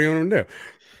there. What do you want him to do?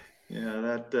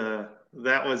 Yeah,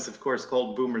 that was, of course,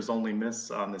 Colton Boomer's only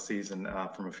miss on the season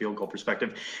from a field goal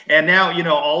perspective. And now, you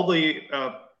know, all the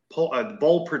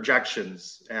bowl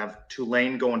projections have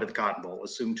Tulane going to the Cotton Bowl,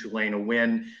 assume Tulane a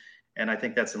win. And I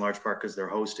think that's in large part because they're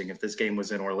hosting. If this game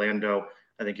was in Orlando,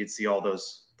 I think you'd see all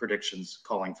those predictions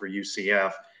calling for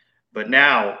UCF. But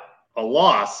now a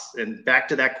loss, and back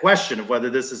to that question of whether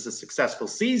this is a successful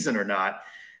season or not,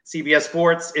 CBS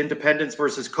Sports, Independence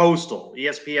versus Coastal,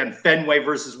 ESPN, Fenway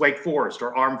versus Wake Forest,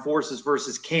 or Armed Forces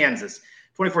versus Kansas,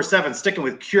 24/7 sticking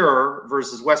with Cure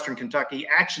versus Western Kentucky,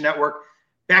 Action Network,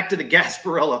 back to the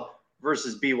Gasparilla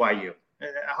versus BYU.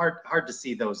 Hard to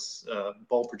see those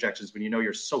bowl projections when you know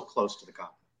you're so close to the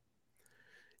cup.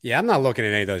 Yeah, I'm not looking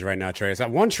at any of those right now, Trey. It's got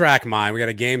one track mind. We got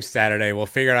a game Saturday. We'll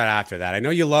figure it out after that. I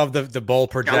know you love the bowl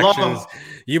projections.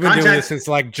 You've been doing this since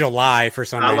like July for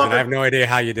some reason. I have no idea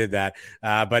how you did that.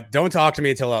 But don't talk to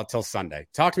me until Sunday.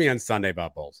 Talk to me on Sunday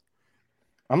about bowls.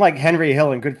 I'm like Henry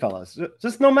Hill in Goodfellas.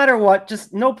 Just no matter what,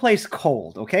 just no place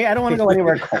cold, okay? I don't want to go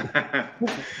anywhere cold.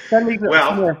 Send me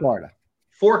somewhere in Florida.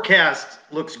 Forecast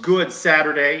looks good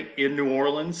Saturday in New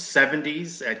Orleans,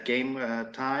 70s at game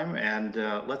time. And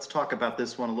let's talk about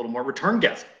this one a little more. Return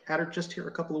guest. Had her just here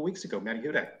a couple of weeks ago, Maddie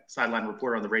Hudak, sideline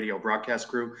reporter on the radio broadcast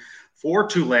crew for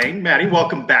Tulane. Maddie,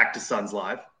 welcome back to Suns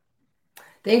Live.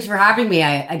 Thanks for having me.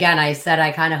 I said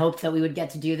I kind of hoped that we would get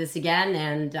to do this again,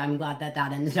 and I'm glad that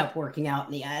ended up working out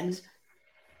in the end.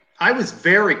 I was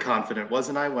very confident,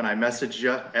 wasn't I, when I messaged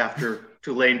you after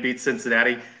Tulane beat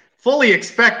Cincinnati? fully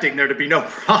expecting there to be no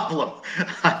problem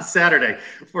on Saturday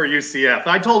for UCF.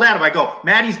 I told Adam, I go,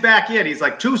 Maddie's back in. He's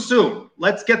like, too soon.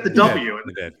 Let's get the W.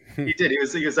 He did. He did.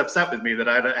 He was upset with me that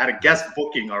I had a guest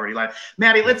booking already. Like,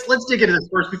 Maddie, let's dig into this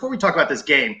first before we talk about this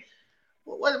game.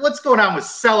 What's going on with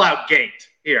Sellout Gate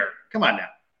here? Come on now.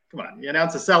 Come on. You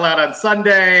announced a sellout on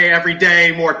Sunday. Every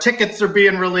day, more tickets are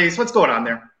being released. What's going on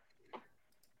there?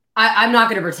 I'm not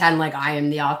going to pretend like I am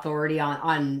the authority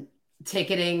on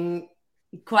ticketing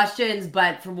questions,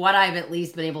 but from what I've at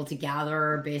least been able to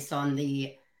gather based on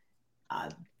the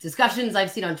discussions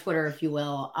I've seen on Twitter, if you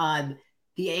will,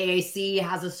 the AAC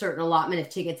has a certain allotment of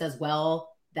tickets as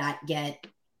well that get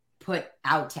put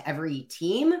out to every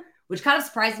team, which kind of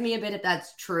surprised me a bit if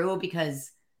that's true,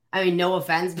 because I mean, no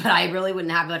offense, but I really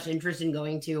wouldn't have much interest in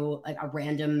going to like a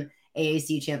random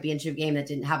AAC championship game that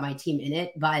didn't have my team in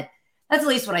it, but that's at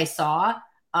least what I saw.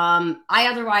 I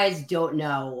otherwise don't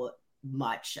know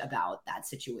much about that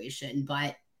situation,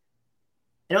 but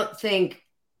I don't think,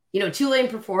 Tulane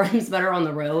performs better on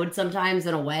the road sometimes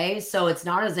in a way. So it's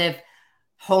not as if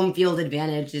home field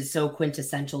advantage is so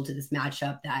quintessential to this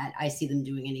matchup that I see them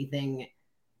doing anything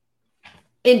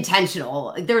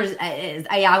intentional.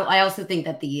 I also think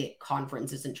that the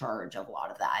conference is in charge of a lot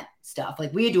of that stuff.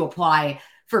 Like, we had to apply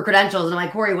for credentials, and I'm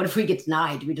like, Corey, what if we get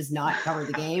denied? Do we just not cover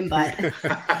the game? But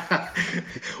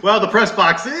well, the press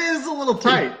box is a little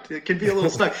tight. It can be a little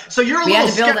stuck. So you're a little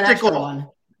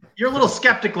skeptical. You're a little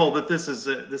skeptical that this is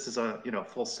a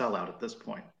full sellout at this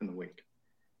point in the week.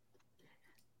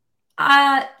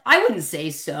 I wouldn't say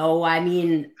so. I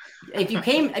mean,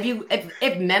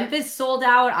 if Memphis sold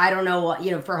out, I don't know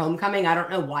what, for homecoming, I don't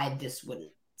know why this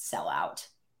wouldn't sell out,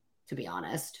 to be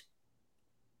honest.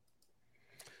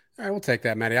 All right, we'll take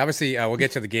that, Maddie. Obviously, we'll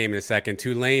get to the game in a second.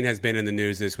 Tulane has been in the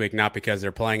news this week, not because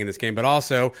they're playing in this game, but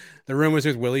also the rumors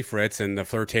with Willie Fritz and the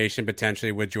flirtation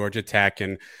potentially with Georgia Tech.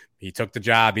 And he took the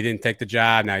job. He didn't take the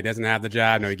job. Now he doesn't have the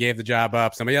job. No, he gave the job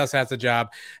up. Somebody else has the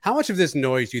job. How much of this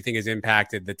noise do you think has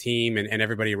impacted the team and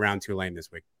everybody around Tulane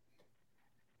this week?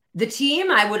 The team,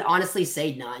 I would honestly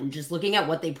say none. Just looking at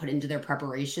what they put into their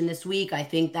preparation this week, I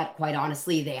think that quite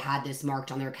honestly, they had this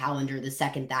marked on their calendar the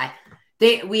second that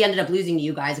we ended up losing to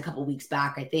you guys a couple weeks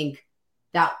back. I think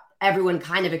that everyone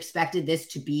kind of expected this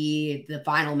to be the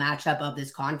final matchup of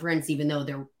this conference, even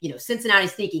though Cincinnati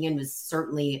sneaking in was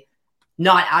certainly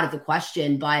not out of the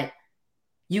question, but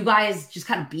you guys just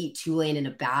kind of beat Tulane in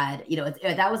a bad,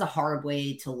 that was a hard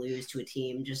way to lose to a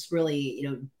team. Just really,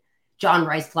 John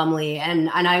Rice Plumlee,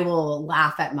 and I will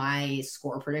laugh at my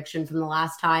score prediction from the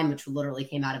last time, which literally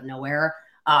came out of nowhere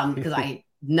because I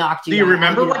knocked you. Do you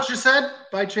remember what you said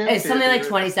by chance? It's something like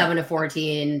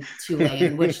 27-14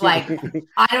 Tulane, which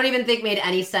I don't even think made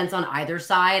any sense on either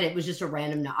side. It was just a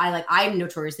random. I'm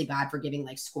notoriously bad for giving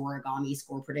score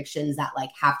predictions that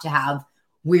have to have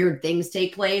weird things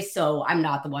take place. So I'm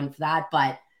not the one for that.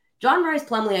 But John Rice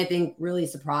Plumlee, I think, really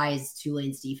surprised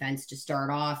Tulane's defense to start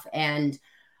off. And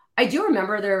I do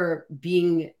remember there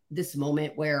being this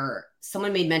moment where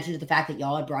someone made mention of the fact that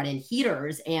y'all had brought in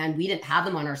heaters and we didn't have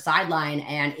them on our sideline,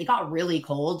 and it got really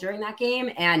cold during that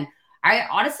game. And I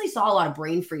honestly saw a lot of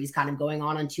brain freeze kind of going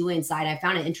on Tulane's side. I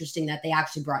found it interesting that they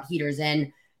actually brought heaters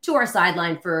in to our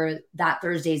sideline for that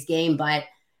Thursday's game. But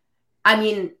I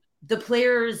mean, the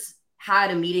players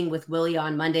had a meeting with Willie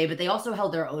on Monday, but they also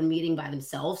held their own meeting by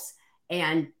themselves.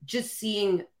 And just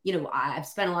seeing, I've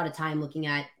spent a lot of time looking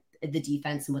at the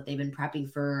defense and what they've been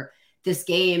prepping for this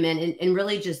game. And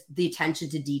really just the attention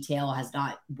to detail has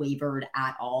not wavered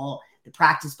at all. The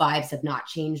practice vibes have not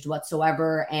changed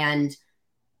whatsoever. And,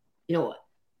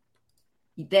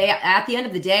 they, at the end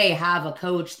of the day, have a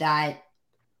coach that,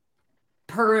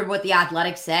 per what the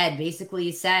Athletic said,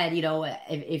 basically said,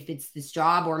 if it's this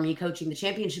job or me coaching the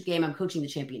championship game, I'm coaching the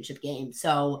championship game.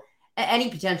 So any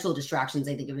potential distractions,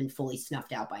 I think, have been fully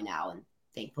snuffed out by now. And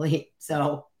thankfully,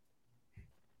 so.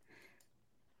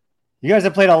 You guys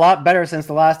have played a lot better since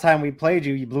the last time we played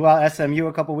you. You blew out SMU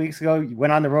a couple weeks ago. You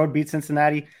went on the road, beat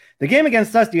Cincinnati. The game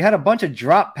against us, you had a bunch of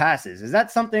drop passes. Is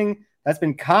that something that's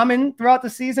been common throughout the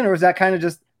season, or is that kind of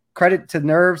just credit to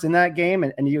nerves in that game?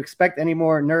 And do you expect any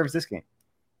more nerves this game?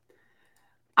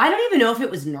 I don't even know if it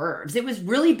was nerves. It was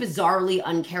really bizarrely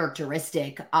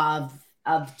uncharacteristic of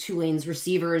Tulane's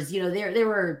receivers. There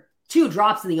were two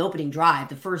drops in the opening drive,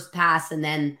 the first pass and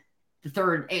then the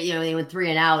third, they went 3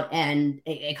 and out, and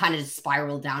it kind of just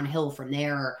spiraled downhill from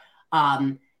there.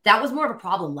 That was more of a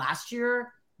problem last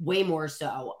year, way more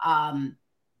so.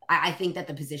 I think that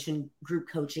the position group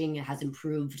coaching has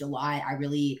improved a lot. I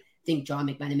really think John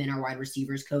McMenamin, our wide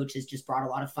receivers coach, has just brought a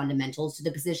lot of fundamentals to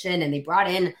the position, and they brought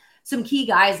in some key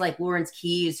guys like Lawrence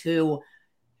Keys, who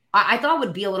I thought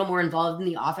would be a little more involved in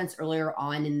the offense earlier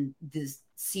on in this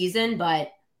season,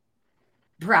 but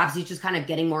perhaps he's just kind of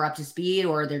getting more up to speed,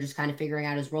 or they're just kind of figuring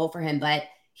out his role for him. But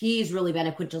he's really been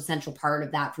a quintessential part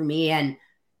of that for me. And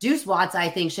Deuce Watts, I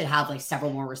think, should have like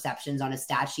several more receptions on his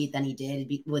stat sheet than he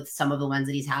did with some of the ones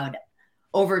that he's had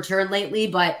overturned lately.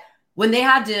 But when they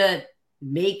had to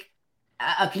make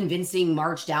a convincing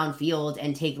march downfield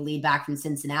and take the lead back from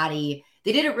Cincinnati,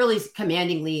 they did it really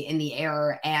commandingly in the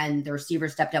air, and the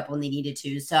receivers stepped up when they needed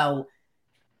to. So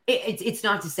it's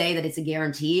not to say that it's a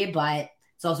guarantee, but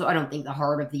it's also, I don't think, the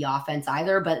heart of the offense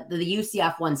either. But the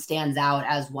UCF one stands out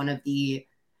as one of the,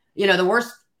 the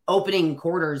worst opening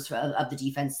quarters of the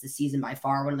defense this season by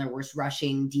far, one of their worst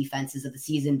rushing defenses of the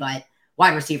season, but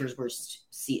wide receivers worst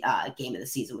game of the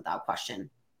season without question.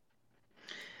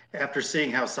 After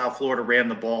seeing how South Florida ran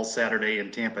the ball Saturday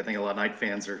in Tampa, I think a lot of Knight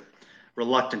fans are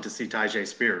reluctant to see Tyjae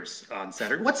Spears on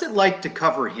Saturday. What's it like to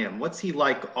cover him? What's he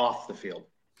like off the field?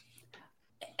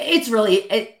 It's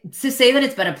really, to say that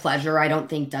it's been a pleasure, I don't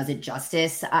think does it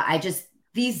justice.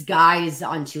 These guys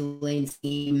on Tulane's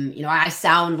team, I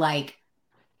sound like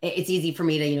it's easy for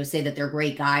me to, say that they're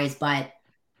great guys, but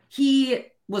he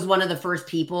was one of the first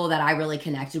people that I really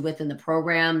connected with in the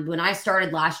program. When I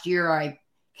started last year, I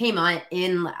came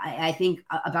in, I think,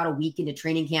 about a week into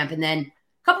training camp. And then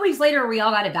a couple weeks later, we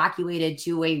all got evacuated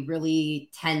to a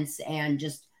really tense and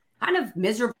just kind of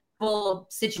miserable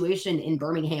situation in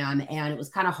Birmingham. And it was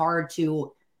kind of hard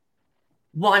to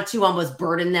want to almost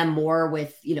burden them more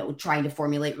with, trying to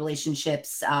formulate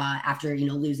relationships after,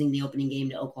 losing the opening game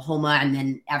to Oklahoma. And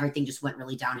then everything just went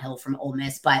really downhill from Ole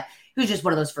Miss. But he was just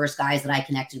one of those first guys that I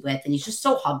connected with. And he's just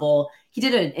so humble. He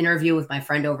did an interview with my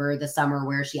friend over the summer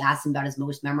where she asked him about his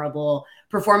most memorable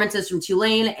performances from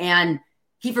Tulane. And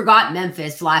he forgot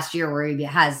Memphis last year, where he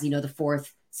has, the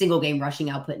fourth single game rushing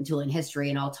output in Tulane history,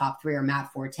 and all top three are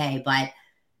Matt Forte. But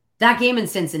that game in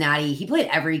Cincinnati, he played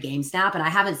every game snap, and I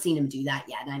haven't seen him do that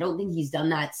yet. And I don't think he's done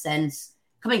that since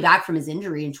coming back from his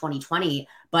injury in 2020.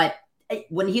 But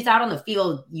when he's out on the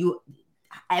field,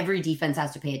 every defense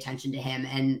has to pay attention to him.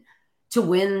 And to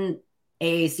win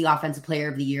AAC Offensive Player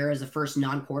of the Year as the first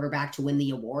non-quarterback to win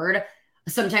the award,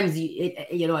 sometimes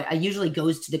it usually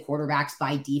goes to the quarterbacks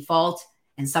by default,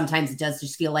 and sometimes it does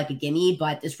just feel like a gimme.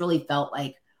 But this really felt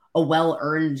like a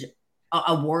well-earned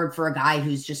award for a guy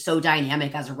who's just so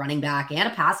dynamic as a running back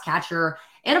and a pass catcher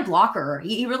and a blocker.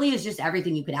 He really is just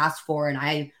everything you could ask for, and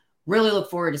I really look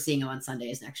forward to seeing him on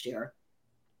Sundays next year.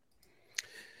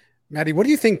 Maddie, what do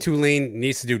you think Tulane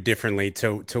needs to do differently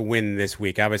to win this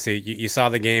week? Obviously, you saw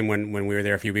the game when we were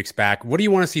there a few weeks back. What do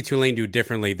you want to see Tulane do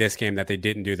differently this game that they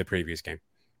didn't do the previous game?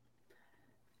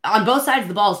 On both sides of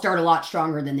the ball, start a lot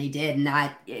stronger than they did, and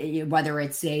that whether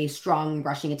it's a strong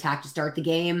rushing attack to start the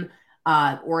game,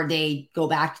 or they go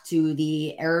back to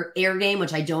the air game,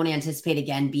 which I don't anticipate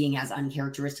again being as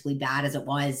uncharacteristically bad as it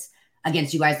was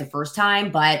against you guys the first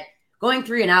time. But going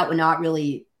 3 and out would not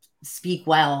really speak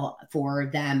well for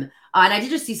them. And I did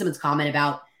just see someone's comment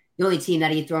about the only team that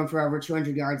he had thrown for over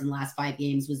 200 yards in the last 5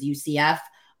 games was UCF.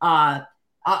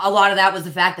 A lot of that was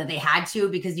the fact that they had to,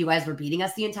 because you guys were beating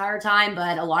us the entire time.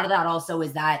 But a lot of that also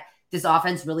is that this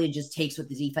offense really just takes what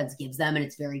the defense gives them, and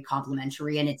it's very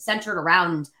complimentary, and it's centered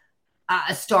around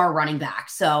a star running back.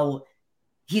 So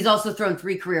he's also thrown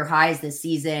 3 career highs this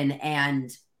season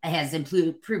and has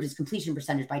improved his completion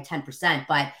percentage by 10%.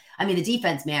 But I mean, the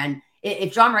defense, man,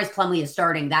 if John Rice Plumlee is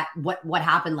starting, that what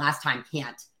happened last time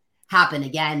can't happen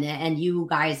again. And you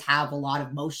guys have a lot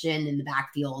of motion in the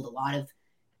backfield, a lot of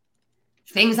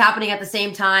things happening at the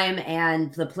same time.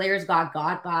 And the players got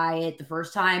by it the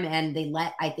first time, and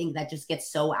I think that just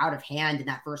gets so out of hand in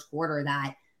that first quarter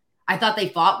that I thought they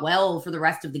fought well for the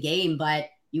rest of the game, but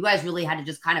you guys really had to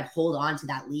just kind of hold on to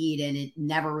that lead. And it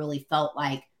never really felt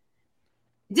like,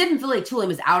 didn't feel like Tulane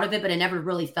was out of it, but it never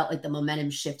really felt like the momentum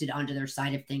shifted onto their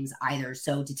side of things either.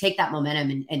 So to take that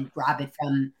momentum and grab it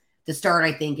from the start,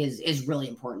 I think is really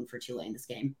important for Tulane this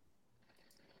game.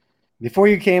 Before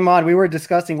you came on, we were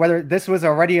discussing whether this was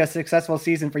already a successful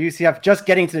season for UCF, just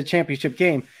getting to the championship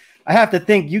game. I have to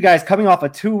think you guys coming off a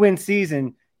 2-win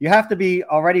season, you have to be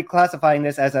already classifying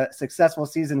this as a successful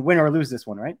season, win or lose this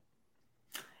one, right?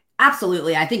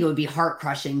 Absolutely. I think it would be heart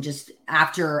crushing just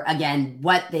after, again,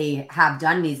 what they have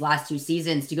done these last 2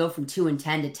 seasons to go from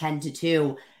 2-10 to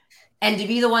 10-2, and to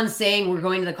be the ones saying we're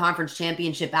going to the conference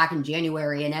championship back in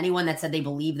January. And anyone that said they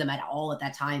believed them at all at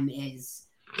that time is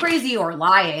crazy or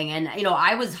lying. And,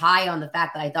 I was high on the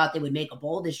fact that I thought they would make a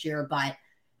bowl this year, but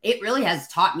it really has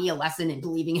taught me a lesson in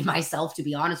believing in myself, to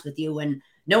be honest with you. And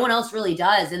no one else really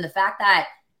does. And the fact that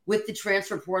with the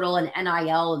transfer portal and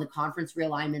NIL and the conference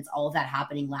realignments, all of that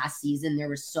happening last season, there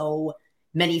was so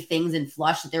many things in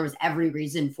flush that there was every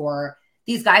reason for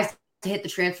these guys to hit the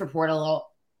transfer portal.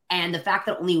 And the fact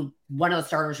that only one of the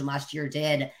starters from last year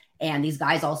did, and these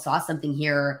guys all saw something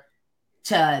here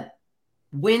to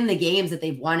win the games that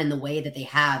they've won in the way that they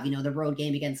have. You know, the road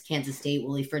game against Kansas State,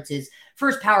 Willie Fritz's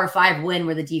first Power 5 win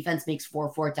where the defense makes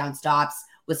 4 fourth down stops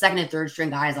with second and third string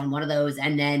guys on one of those.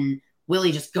 And then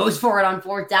Willie just goes for it on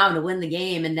fourth down to win the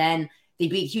game. And then they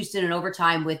beat Houston in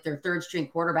overtime with their third string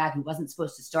quarterback who wasn't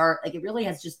supposed to start. Like, it really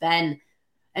has just been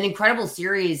an incredible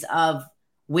series of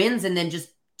wins and then just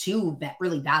 2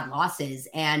 really bad losses.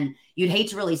 And you'd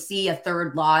hate to really see a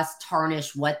third loss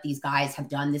tarnish what these guys have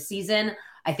done this season.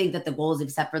 I think that the goals they've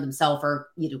set for themselves are,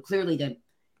 clearly to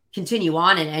continue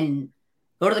on and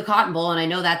go to the Cotton Bowl. And I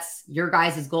know that's your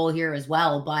guys' goal here as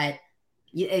well, but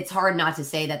it's hard not to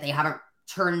say that they haven't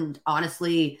turned,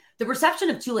 honestly, the perception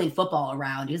of Tulane football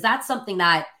around, because that's something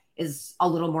that is a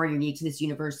little more unique to this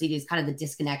university, is kind of the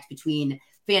disconnect between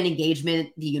fan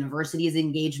engagement, the university's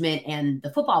engagement, and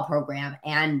the football program.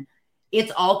 And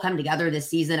it's all come together this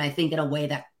season, I think, in a way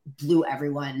that blew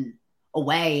everyone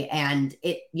away. And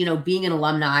it, being an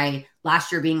alumni,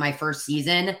 last year being my first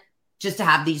season, just to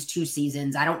have these 2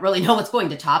 seasons, I don't really know what's going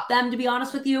to top them, to be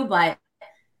honest with you, but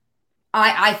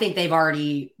I think they've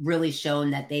already really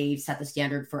shown that they've set the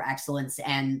standard for excellence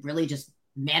and really just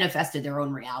manifested their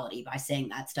own reality by saying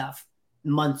that stuff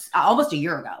almost a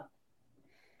year ago.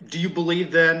 Do you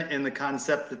believe then in the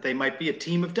concept that they might be a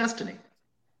team of destiny?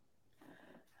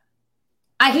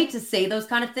 I hate to say those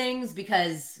kind of things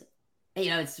because,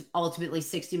 it's ultimately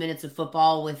 60 minutes of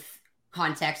football with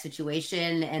context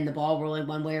situation and the ball rolling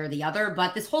one way or the other.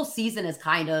 But this whole season has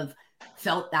kind of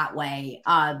felt that way.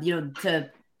 To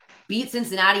beat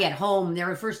Cincinnati at home, they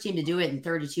were the first team to do it in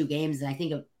 32 games. And I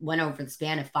think it went over the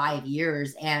span of 5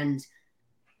 years. And,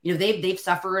 they've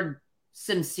suffered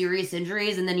some serious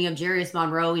injuries. And then you have Jarius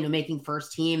Monroe, making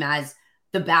first team as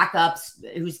the backups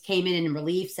who's came in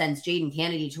relief since Jaden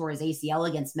Kennedy tore his ACL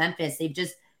against Memphis.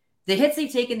 The hits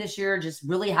they've taken this year just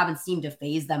really haven't seemed to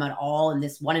phase them at all. And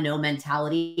this 1-0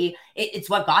 mentality, it's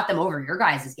what got them over your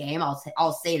guys' game.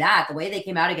 I'll say that. The way they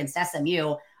came out against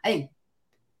SMU, I think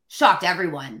shocked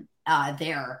everyone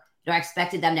there. I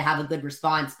expected them to have a good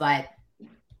response, but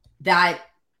that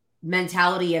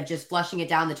mentality of just flushing it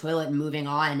down the toilet and moving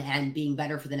on and being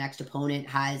better for the next opponent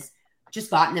has just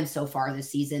gotten them so far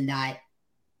this season that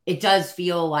it does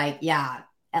feel like,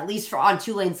 at least on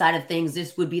Tulane's side of things,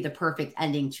 this would be the perfect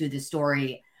ending to the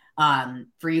story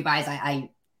for you guys. I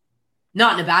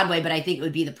not in a bad way, but I think it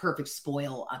would be the perfect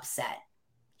spoil upset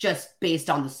just based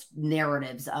on the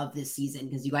narratives of this season,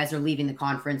 because you guys are leaving the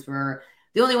conference. We're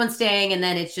the only one staying, and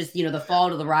then it's just, the fall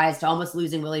to the rise to almost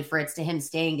losing Willie Fritz to him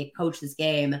staying to coach this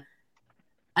game.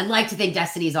 I'd like to think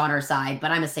Destiny's on our side,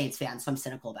 but I'm a Saints fan, so I'm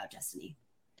cynical about Destiny.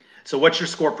 So what's your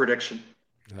score prediction?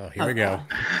 Oh, here we go.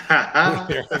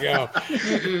 Here we go.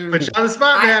 Put you on the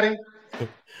spot, Maddie.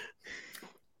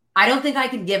 I don't think I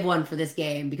can give one for this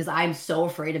game because I'm so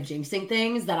afraid of jinxing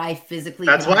things that I physically.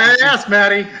 That's why I asked,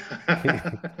 Maddie.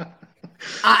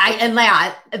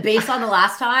 Based on the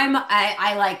last time,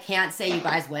 I can't say you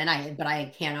guys win. But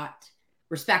I cannot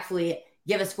respectfully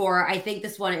give a score. I think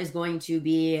this one is going to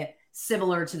be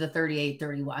similar to the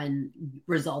 38-31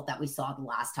 result that we saw the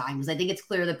last time, because I think it's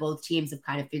clear that both teams have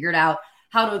kind of figured out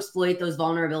how to exploit those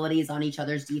vulnerabilities on each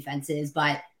other's defenses,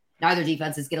 but neither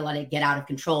defense is going to let it get out of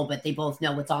control, but they both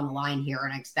know what's on the line here,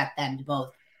 and I expect them to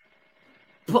both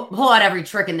pull out every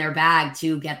trick in their bag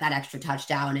to get that extra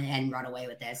touchdown and run away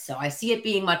with this. So I see it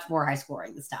being much more high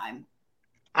scoring this time.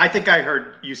 I think I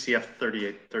heard UCF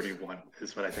 38-31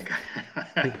 is what I think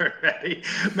I heard, Maddie.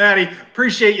 Maddie,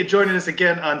 appreciate you joining us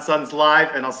again on Suns Live,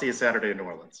 and I'll see you Saturday in New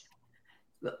Orleans.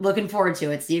 Looking forward to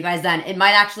it. See you guys then. It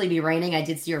might actually be raining. I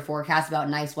did see your forecast about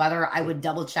nice weather. I would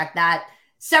double check that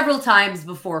several times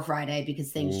before Friday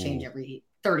because things change every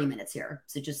 30 minutes here.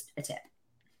 So just a tip.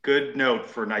 Good note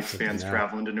for Knights fans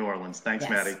traveling to New Orleans. Thanks,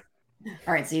 yes. Maddie.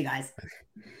 All right. See you guys.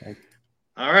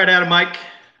 All right, Adam, Mike,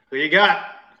 who you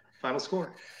got? Final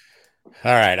score.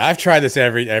 All right. I've tried this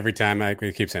every time. I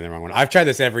keep saying the wrong one. I've tried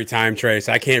this every time, Trey,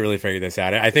 so I can't really figure this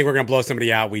out. I think we're going to blow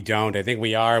somebody out. We don't. I think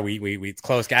we are. We it's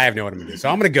close. I have no idea what I'm going to do. So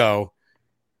I'm going to go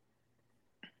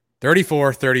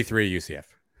 34-33 UCF.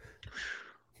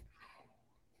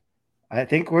 I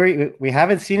think we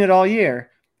haven't seen it all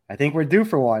year. I think we're due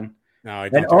for one. No,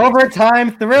 an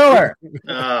overtime thriller.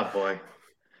 Oh, boy.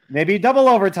 Maybe double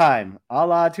overtime, a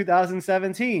la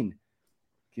 2017.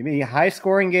 Give me a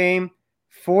high-scoring game,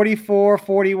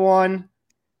 44-41,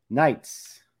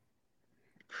 Knights.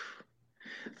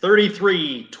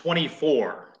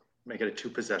 33-24. Make it a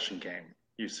 2-possession game.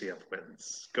 UCF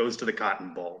wins. Goes to the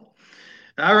Cotton Bowl.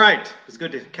 All right. It was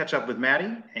good to catch up with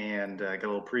Maddie and get a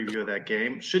little preview of that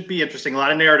game. Should be interesting. A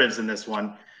lot of narratives in this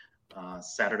one.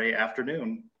 Saturday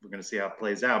afternoon. We're going to see how it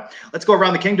plays out. Let's go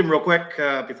around the kingdom real quick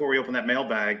before we open that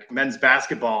mailbag. Men's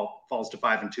basketball falls to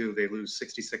 5-2. They lose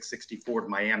 66-64 to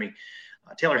Miami.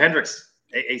 Taylor Hendricks,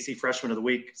 AAC Freshman of the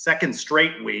Week, second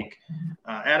straight week.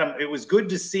 Adam, it was good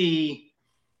to see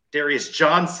Darius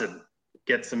Johnson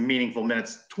get some meaningful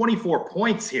minutes. 24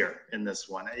 points here in this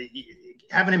one.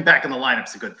 Having him back in the lineup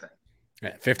is a good thing.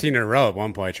 Yeah, 15 in a row at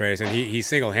one point, Trace, and he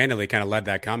single-handedly kind of led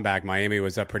that comeback. Miami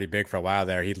was up pretty big for a while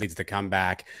there. He leads the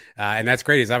comeback, and that's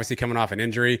great. He's obviously coming off an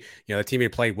injury. You know, the team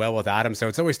had played well without him, so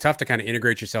it's always tough to kind of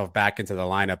integrate yourself back into the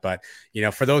lineup. But, you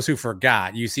know, for those who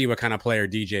forgot, you see what kind of player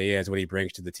DJ is, what he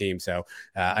brings to the team. So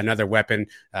another weapon.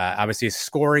 Obviously, his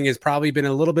scoring has probably been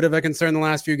a little bit of a concern the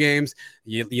last few games.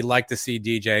 You like to see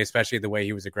DJ, especially the way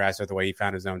he was aggressive, the way he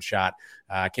found his own shot.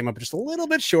 Came up just a little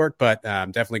bit short, but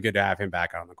definitely good to have him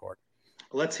back on the court.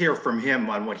 Let's hear from him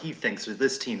on what he thinks are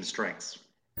this team's strengths.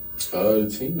 The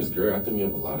team is great. I think we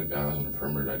have a lot of guys on the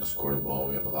perimeter that can score the ball.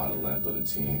 We have a lot of length on the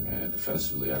team. And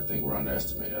defensively, I think we're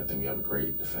underestimated. I think we have a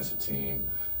great defensive team.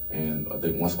 And I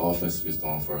think once offense gets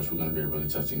going for us, we're going to be a really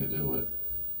tough team to deal with.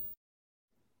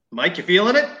 Mike, you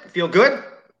feeling it? Feel good?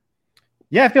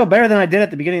 Yeah, I feel better than I did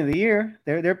at the beginning of the year.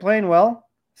 They're playing well.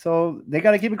 So they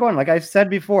got to keep it going. Like I've said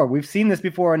before, we've seen this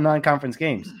before in non-conference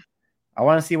games. I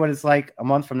want to see what it's like a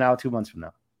month from now, 2 months from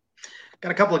now.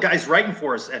 Got a couple of guys writing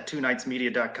for us at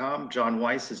twonightsmedia.com. John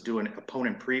Weiss is doing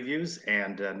opponent previews,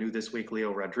 and new this week,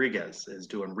 Leo Rodriguez is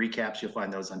doing recaps. You'll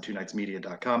find those on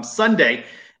twonightsmedia.com. Sunday,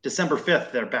 December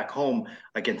 5th, they're back home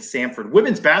against Samford.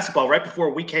 Women's basketball, right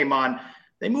before we came on,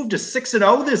 they moved to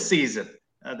 6-0 this season.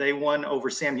 They won over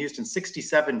Sam Houston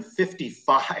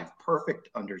 67-55, perfect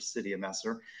under City of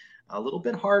Messer. A little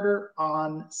bit harder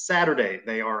on Saturday.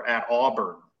 They are at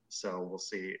Auburn. So we'll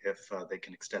see if they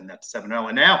can extend that to 7-0.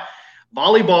 And now,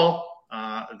 volleyball,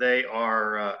 they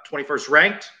are 21st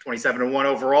ranked, 27-1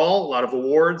 overall. A lot of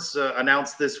awards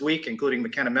announced this week, including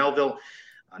McKenna Melville,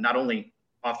 not only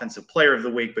Offensive Player of the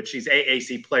Week, but she's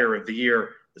AAC Player of the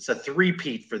Year. It's a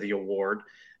three-peat for the award.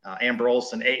 Amber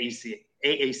Olson,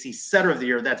 AAC Setter of the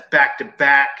Year. That's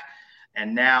back-to-back.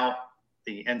 And now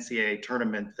the NCAA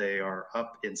tournament, they are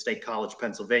up in State College,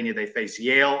 Pennsylvania. They face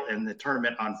Yale in the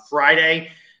tournament on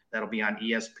Friday. That'll be on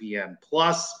ESPN+.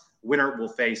 Winner will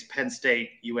face Penn State,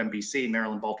 UMBC,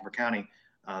 Maryland, Baltimore County.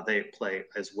 They play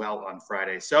as well on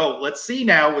Friday. So let's see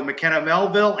now with McKenna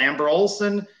Melville, Amber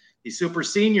Olson, these super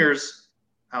seniors,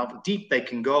 how deep they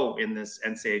can go in this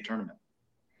NCAA tournament.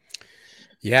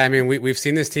 Yeah, I mean, we've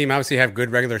seen this team obviously have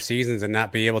good regular seasons and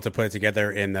not be able to put it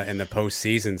together in the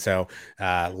postseason. So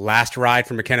last ride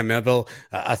for McKenna Melville,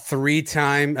 a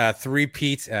three-peat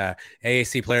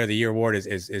AAC Player of the Year award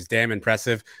is damn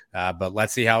impressive. But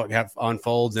let's see how it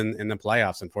unfolds in the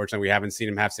playoffs. Unfortunately, we haven't seen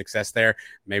him have success there.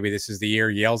 Maybe this is the year.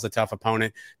 Yale's a tough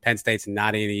opponent. Penn State's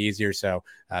not any easier. So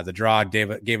the draw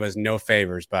gave us no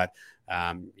favors. But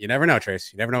you never know,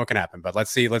 Trace. You never know what can happen. But let's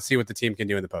see what the team can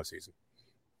do in the postseason.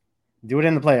 Do it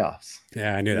in the playoffs.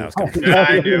 Yeah, I knew that was coming.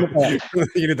 I knew.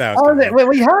 You knew that was coming. Well,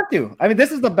 we have to. I mean,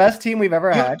 this is the best team we've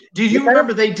ever had. Do you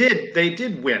remember they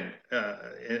did win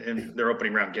in their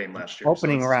opening round game last year?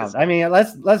 Opening round. I mean,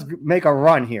 let's make a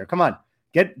run here. Come on,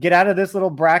 get out of this little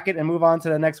bracket and move on to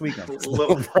the next weekend.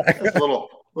 little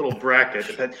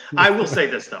bracket. I will say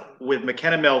this though, with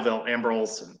McKenna Melville, Amber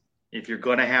Olson, if you're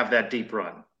going to have that deep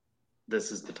run,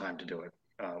 this is the time to do it.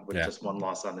 With just one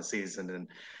loss on the season and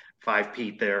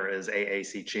 5-peat there as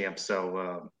AAC champ.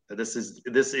 So this is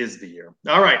the year.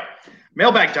 All right,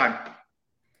 mailbag time.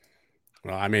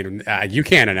 Well, I mean, you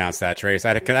can't announce that, Trace.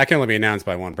 That can only be announced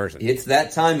by one person. It's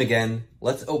that time again.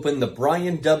 Let's open the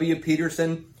Brian W.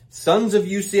 Peterson Sons of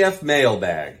UCF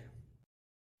mailbag.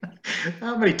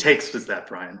 How many takes was that,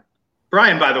 Brian?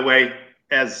 Brian, by the way,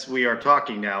 as we are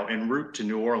talking now, en route to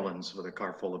New Orleans with a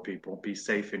car full of people. Be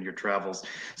safe in your travels.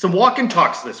 Some walk-in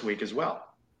talks this week as well.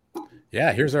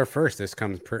 Yeah, here's our first. This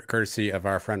comes courtesy of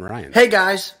our friend Ryan. Hey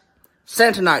guys,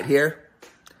 Santa Knight here.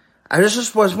 I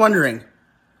just was wondering,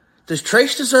 does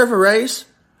Trace deserve a raise?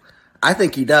 I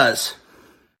think he does.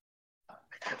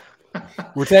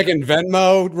 We're taking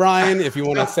Venmo, Ryan, if you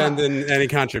want to send in any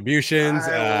contributions.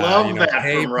 I love that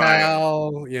PayPal, from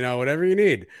Ryan. Whatever you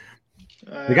need.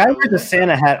 The guy wears the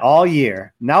Santa hat all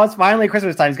year. Now it's finally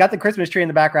Christmas time. He's got the Christmas tree in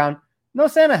the background. No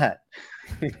Santa hat.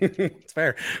 It's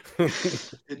fair.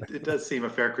 It does seem a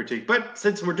fair critique, but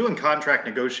since we're doing contract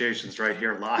negotiations right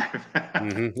here live,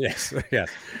 yes.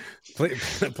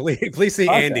 Please see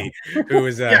Andy,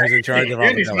 who's in charge of all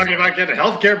Andy's talking about getting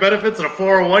healthcare benefits and a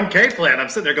 401k plan. I'm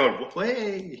sitting there going,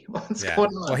 "Wait, what's going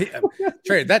on?" Well,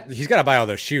 Trey, he's got to buy all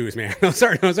those shoes, man. Those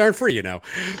aren't free, you know.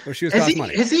 Those shoes cost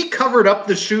money. Has he covered up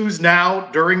the shoes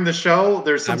now during the show?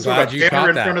 There's some sort of camera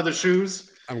in front of the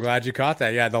shoes. I'm glad you caught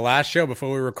that. Yeah, the last show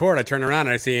before we record, I turned around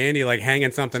and I see Andy like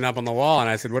hanging something up on the wall, and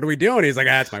I said, "What are we doing?" He's like,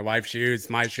 "It's my wife's shoes,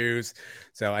 my shoes."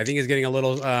 So I think he's getting a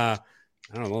little, I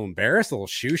don't know, a little embarrassed, a little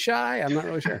shoe shy. I'm not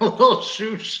really sure. A little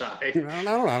shoe shy. I don't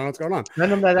know what's going on. Send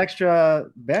him that extra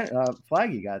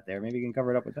flag you got there. Maybe you can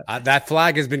cover it up with that. That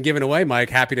flag has been given away, Mike.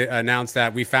 Happy to announce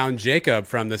that we found Jacob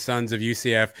from the Sons of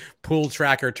UCF Pool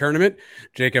Tracker Tournament.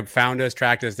 Jacob found us,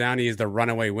 tracked us down. He is the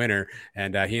runaway winner,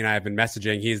 and he and I have been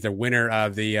messaging. He's the winner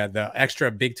of the extra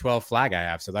Big 12 flag I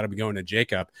have, so that'll be going to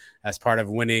Jacob as part of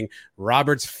winning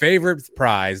Robert's favorite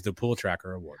prize, the Pool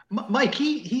Tracker Award. Mike,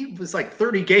 he was like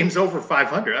 30 games over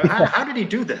 500. How did he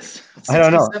do this? I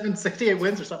don't know. 68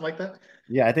 wins or something like that?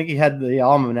 Yeah, I think he had the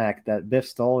almanac that Biff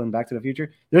stole in Back to the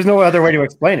Future. There's no other way to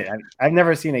explain it. I've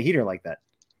never seen a heater like that.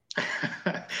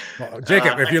 Well,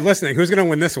 Jacob, if you're listening, who's going to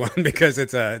win this one? Because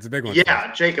it's a big one.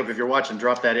 Yeah, Jacob, if you're watching,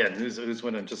 drop that in. Who's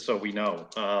winning, just so we know.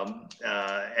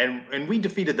 And we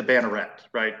defeated the Banneret,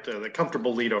 right? The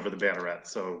comfortable lead over the Banneret.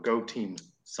 So go Team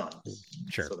Suns.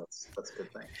 Sure. So that's a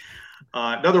good thing.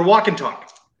 Another walk and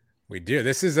talk. We do.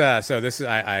 This is this is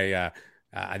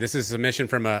a submission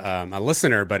from a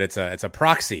listener, but it's a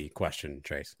proxy question,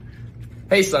 Trace.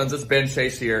 Hey, Sons, it's Ben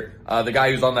Chase here, the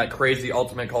guy who's on that crazy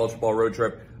Ultimate College Football road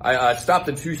trip. I stopped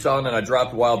in Tucson and I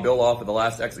dropped Wild Bill off at the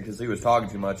last exit because he was talking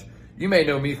too much. You may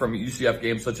know me from UCF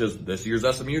games such as this year's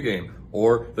SMU game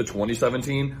or the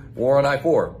 2017 War on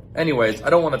I-4. Anyways,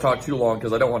 I don't want to talk too long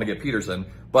because I don't want to get Peterson,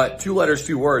 but 2 letters,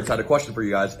 2 words, had a question for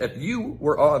you guys. If you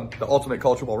were on the Ultimate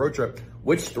College Football road trip,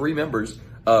 which 3 members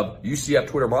of UCF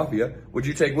Twitter Mafia would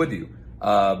you take with you?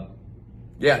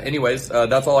 Yeah, anyways,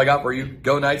 that's all I got for you.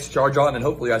 Go Knights, charge on, and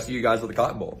hopefully I see you guys at the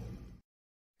Cotton Bowl.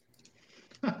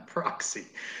 Proxy.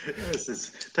 This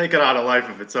is taking on a life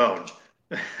of its own.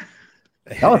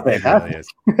 That was fantastic.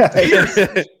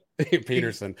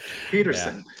 Peterson.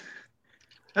 Yeah.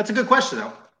 That's a good question,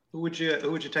 though. Who would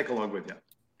you take along with you?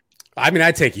 I mean,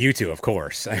 I'd take you 2, of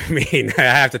course. I mean, I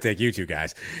have to take you 2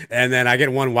 guys, and then I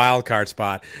get 1 wild card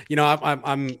spot. You know,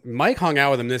 I'm Mike hung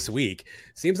out with him this week.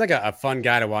 Seems like a fun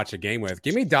guy to watch a game with.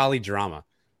 Give me Dolly Drama.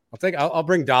 I'll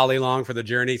bring Dolly along for the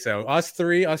journey. So us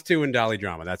 2, and Dolly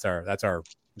Drama. That's our.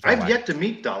 I've yet to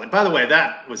meet Dolly. By the way,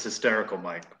 that was hysterical,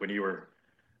 Mike. When you were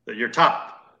your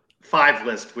top 5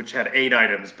 list, which had 8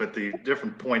 items, but the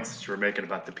different points that you were making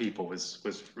about the people was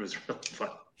really fun.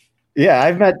 Yeah,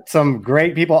 I've met some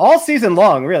great people all season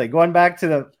long, really, going back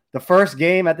to the first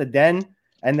game at the Den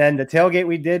and then the tailgate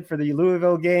we did for the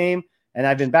Louisville game. And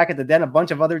I've been back at the Den a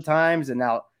bunch of other times. And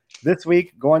now this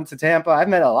week going to Tampa, I've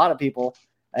met a lot of people,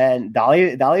 and Dolly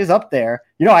is up there.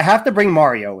 You know, I have to bring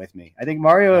Mario with me. I think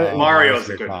Mario's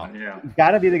a good one. Yeah.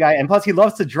 Got to be the guy. And plus he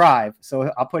loves to drive.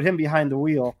 So I'll put him behind the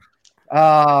wheel.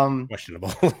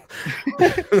 Questionable.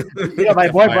 My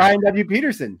boy, Brian W.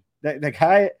 Peterson, the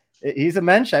guy, he's a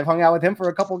mensch. I've hung out with him for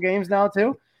a couple games now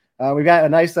too. We got a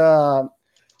nice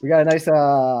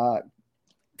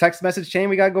text message chain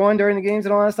we got going during the games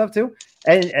and all that stuff too.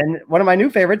 And one of my new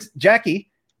favorites, Jackie.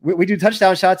 We do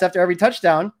touchdown shots after every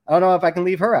touchdown. I don't know if I can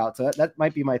leave her out, so that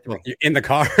might be my 3. In the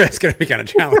car, that's going to be kind of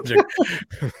challenging.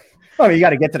 Well, you got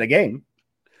to get to the game.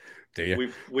 Do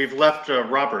you? We've left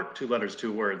Robert, 2 letters,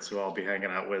 2 words, who I'll be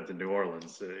hanging out with in New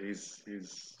Orleans.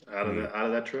 He's out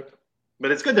of that trip.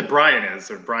 But it's good that Brian is,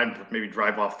 or Brian maybe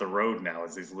drive off the road now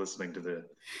as he's listening to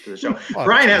the show.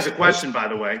 Brian has a question, by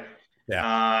the way.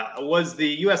 Yeah. Was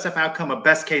the USF outcome a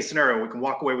best case scenario? We can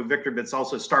walk away with victory, but it's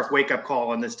also a stark wake up call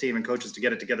on this team and coaches to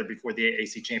get it together before the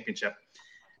AAC championship.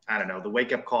 I don't know. The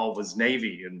wake up call was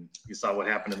Navy, and you saw what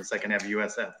happened in the second half of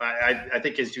USF. I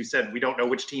think, as you said, we don't know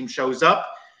which team shows up,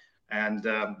 and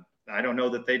I don't know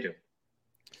that they do.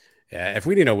 Yeah, if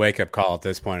we need a wake up call at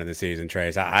this point in the season,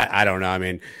 Trace, I don't know. I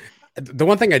mean, the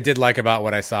one thing I did like about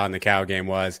what I saw in the Cal game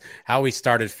was how we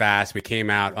started fast. We came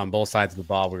out on both sides of the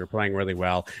ball. We were playing really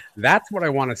well. That's what I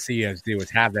want to see us do,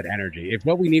 is have that energy. If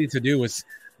what we needed to do was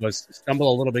stumble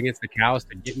a little bit against the Cows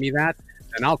to get me that,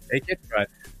 then I'll take it. But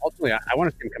ultimately, I want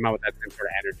to see them come out with that same sort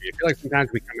of energy. I feel like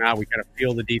sometimes we come out, we kind of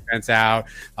feel the defense out.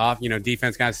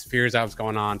 Defense kind of figures out what's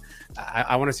going on.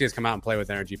 I want to see us come out and play with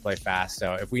energy, play fast.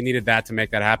 So if we needed that to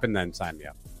make that happen, then sign me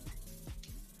up.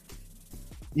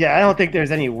 Yeah, I don't think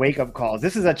there's any wake-up calls.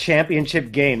 This is a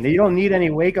championship game. You don't need any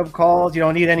wake-up calls. You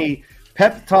don't need any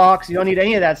pep talks. You don't need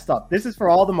any of that stuff. This is for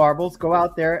all the marbles. Go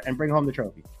out there and bring home the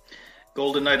trophy.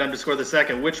 Golden Knight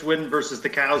 _2. Which win versus the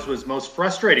Cows was most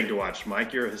frustrating to watch?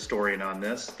 Mike, you're a historian on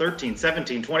this. 13,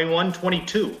 17, 21,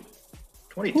 22.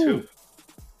 22.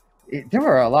 There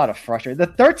were a lot of frustrating.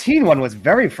 The 13 one was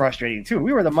very frustrating, too.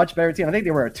 We were the much better team. I think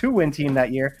they were a 2-win team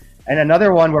that year. And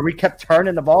another one where we kept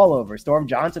turning the ball over. Storm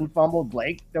Johnson fumbled.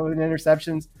 Blake throwing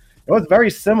interceptions. It was very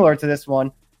similar to this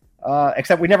one,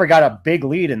 except we never got a big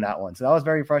lead in that one. So that was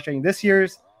very frustrating. This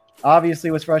year's obviously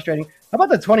was frustrating. How about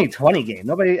the 2020 game?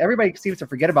 Everybody seems to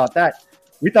forget about that.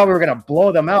 We thought we were going to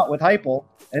blow them out with Heupel,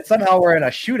 and somehow we're in a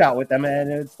shootout with them.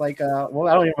 And it's like, well,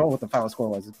 I don't even know what the final score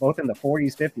was. It's both in the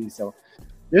 40s, 50s. So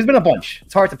there's been a bunch.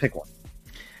 It's hard to pick one.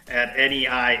 At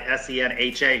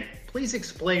NEISENHA, please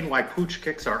explain why pooch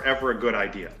kicks are ever a good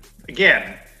idea.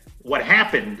 Again, what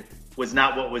happened was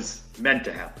not what was meant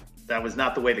to happen. That was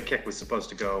not the way the kick was supposed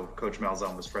to go. Coach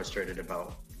Malzahn was frustrated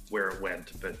about where it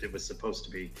went, but it was supposed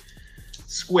to be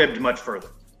squibbed much further.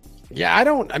 Yeah,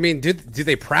 do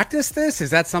they practice this? Is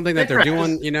that something that they're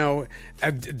doing, do it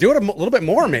a little bit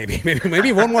more,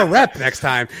 maybe one more rep next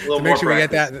time to make sure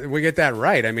we get that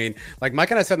right. I mean, like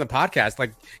Mike and I said in the podcast,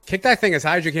 like kick that thing as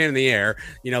high as you can in the air,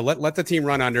 let the team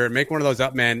run under it, make one of those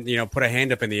up men, put a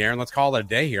hand up in the air and let's call it a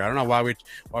day here. I don't know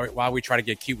why we try to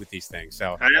get cute with these things.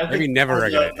 So maybe never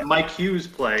again. The Mike Hughes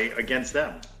play against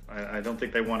them. I don't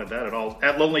think they wanted that at all.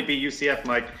 At Lonely B UCF,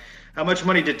 Mike, how much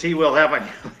money did T. Will have on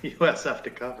USF to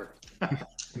cover?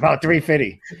 About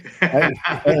 $350,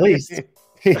 at least.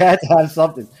 He had to have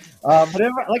something. But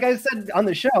like I said on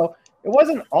the show, it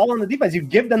wasn't all on the defense. You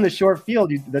give them the short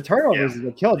field, the turnovers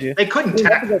that killed you. They couldn't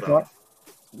tackle.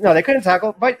 No, they couldn't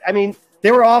tackle. But I mean,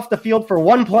 they were off the field for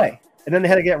one play, and then they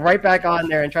had to get right back on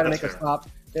there and try to make a stop.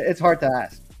 It's hard to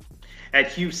ask.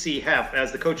 At UCF,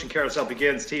 as the coaching carousel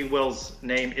begins, T. Will's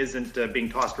name isn't being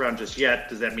tossed around just yet.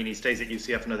 Does that mean he stays at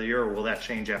UCF another year, or will that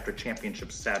change after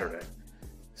championship Saturday?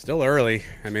 Still early.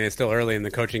 I mean, it's still early in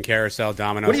the coaching carousel.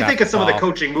 Dominoes. What do you think of some of the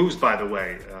coaching moves, by the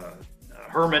way?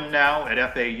 Herman now at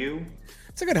FAU.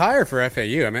 It's a good hire for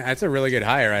FAU. I mean, that's a really good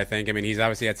hire, I think. I mean, he's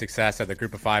obviously had success at the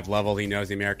Group of 5 level. He knows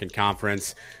the American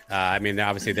Conference. I mean,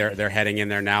 obviously they're heading in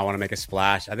there now, want to make a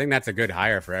splash. I think that's a good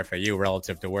hire for FAU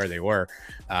relative to where they were.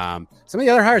 Some of the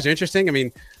other hires are interesting. I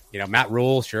mean, Matt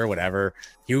Rule, sure, whatever.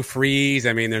 Hugh Freeze,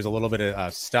 I mean, there's a little bit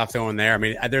of stuff going there. I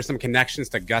mean, there's some connections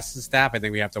to Gus's staff. I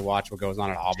think we have to watch what goes on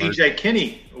at Auburn. TJ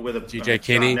Kinney with a TJ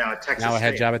Kinney now at Texas now a head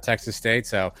State. job at Texas State.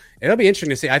 So it'll be interesting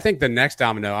to see. I think the next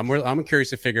domino, I'm curious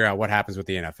to figure out what happens with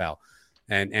the NFL.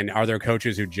 And are there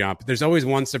coaches who jump? There's always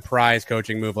one surprise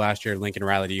coaching move last year, Lincoln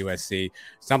Riley to USC.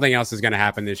 Something else is going to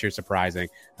happen this year, surprising.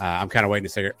 I'm kind of waiting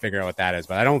to figure out what that is.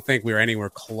 But I don't think we're anywhere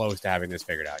close to having this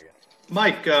figured out yet.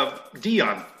 Mike,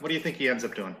 Dion, what do you think he ends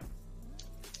up doing?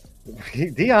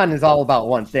 Dion is all about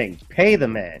one thing: pay the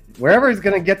man. Wherever he's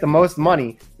going to get the most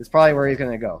money is probably where he's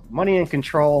going to go. Money and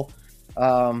control.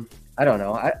 I don't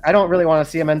know. I don't really want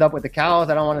to see him end up with the Cows.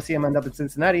 I don't want to see him end up in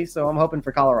Cincinnati. So I'm hoping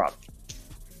for Colorado.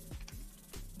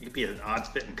 He'd be an odds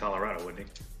fit in Colorado, wouldn't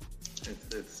he?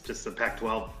 It's just the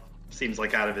Pac-12 seems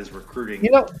like out of his recruiting.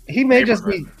 He may just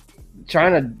be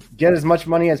trying to get as much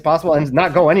money as possible and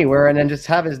not go anywhere, and then just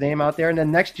have his name out there, and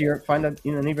then next year find an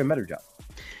even better job.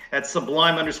 At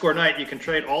Sublime_Night, you can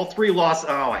trade all 3 losses.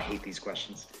 Oh, I hate these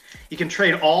questions. You can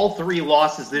trade all 3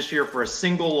 losses this year for a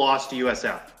single loss to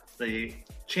USF. The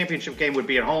championship game would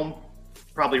be at home,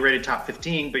 probably rated top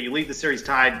 15, but you leave the series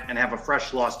tied and have a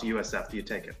fresh loss to USF. Do you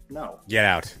take it? No. Get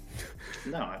out.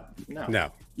 No.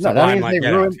 That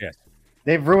means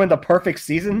they've ruined the perfect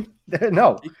season.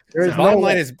 No, there's bottom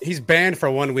line is he's banned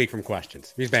for 1 week from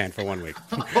questions. He's banned for 1 week.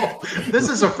 This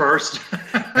is a first.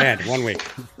 Banned 1 week.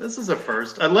 This is a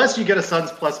first, unless you get a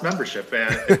Suns Plus membership.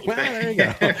 If you pay,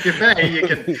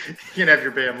 you can have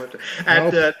your ban lifted.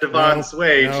 At Devon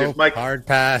Swage, if Mike hard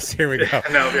pass, here we go.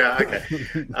 Okay.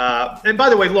 And by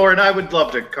the way, Lauren, I would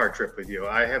love to car trip with you.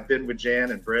 I have been with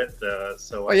Jan and Britt,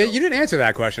 so. You didn't answer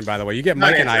that question, by the way. You get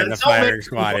Mike and I in the firing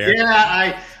squad here.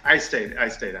 Yeah, I stayed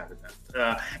out of that.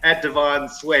 At Devon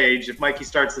Swage, if Mikey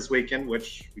starts this weekend,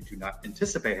 which we do not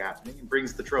anticipate happening, and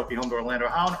brings the trophy home to Orlando,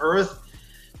 how on earth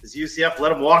does UCF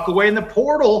let him walk away in the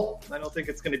portal? I don't think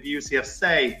it's going to be UCF's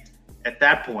say at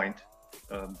that point.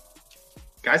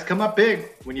 Guys come up big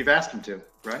when you've asked them to,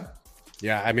 right?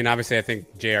 Yeah, I mean, obviously, I think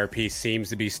JRP seems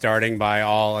to be starting by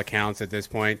all accounts at this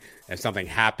point. If something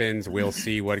happens, we'll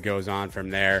see what goes on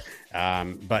from there.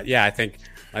 But yeah, I think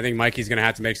Mikey's going to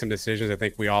have to make some decisions. I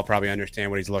think we all probably understand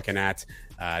what he's looking at.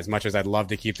 As much as I'd love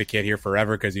to keep the kid here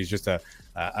forever because he's just a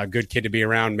good kid to be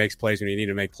around, makes plays when you need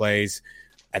to make plays.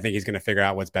 I think he's going to figure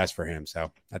out what's best for him.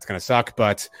 So that's going to suck,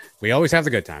 but we always have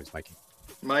the good times, Mikey.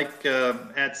 Mike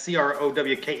at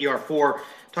CROWKER4,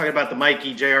 talking about the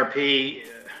Mikey JRP.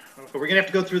 Are we going to have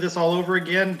to go through this all over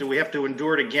again? Do we have to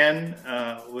endure it again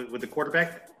with the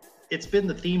quarterback? It's been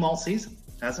the theme all season,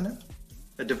 hasn't it?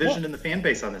 A division in the fan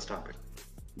base on this topic.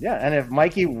 Yeah, and if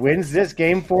Mikey wins this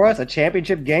game for us, a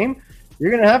championship game,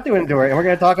 you're going to have to endure it. And we're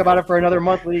going to talk about it for another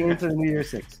month leading into the New Year's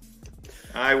Six.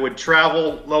 I would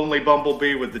travel Lonely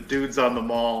Bumblebee with the dudes on the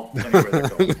mall. At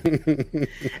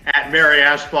Mary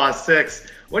Ashbaugh 6.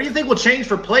 What do you think will change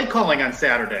for play calling on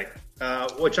Saturday?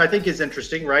 Which I think is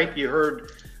interesting, right? You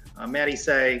heard Maddie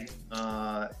say,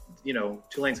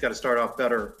 Tulane's got to start off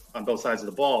better on both sides of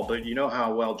the ball, but you know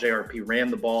how well JRP ran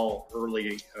the ball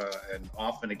early and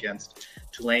often against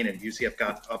Tulane, and UCF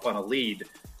got up on a lead.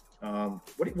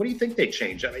 What do you think they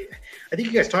changed? I think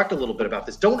you guys talked a little bit about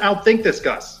this. Don't outthink this,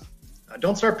 Gus.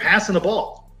 Don't start passing the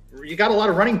ball. You got a lot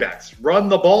of running backs. Run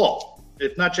the ball.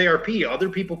 If not JRP, other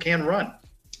people can run.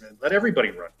 Let everybody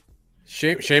run.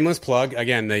 Shameless plug.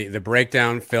 Again, the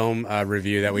breakdown film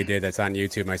review that we did that's on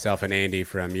YouTube, myself and Andy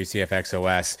from UCF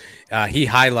XOS, he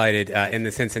highlighted in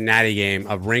the Cincinnati game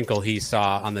a wrinkle he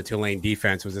saw on the Tulane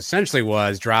defense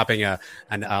was dropping a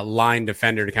line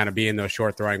defender to kind of be in those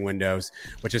short throwing windows,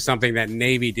 which is something that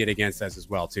Navy did against us as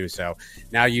well, too. So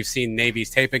now you've seen Navy's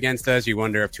tape against us. You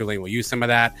wonder if Tulane will use some of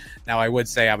that. Now, I would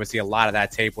say, obviously, a lot of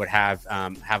that tape would have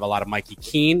a lot of Mikey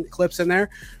Keene clips in there.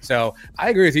 So I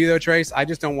agree with you, though, Trace. I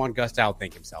just don't want Gus to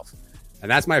outthink himself. And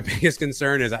that's my biggest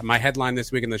concern. Is my headline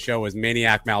this week in the show was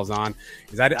Maniac Malzahn.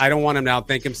 Is I don't want him to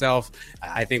outthink himself.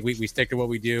 I think we stick to what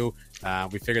we do.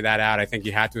 We figured that out. I think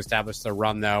you have to establish the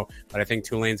run, though. But I think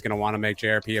Tulane's going to want to make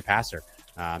JRP a passer.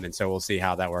 And so we'll see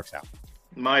how that works out.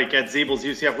 Mike, at Zeebles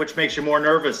UCF, which makes you more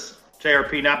nervous?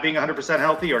 JRP not being 100%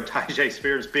 healthy or Tyjae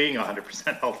Spears being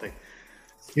 100% healthy?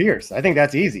 Spears. I think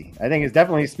that's easy. I think it's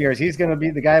definitely Spears. He's going to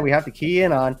be the guy we have to key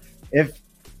in on. If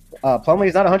Plumlee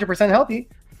is not 100% healthy,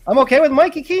 I'm okay with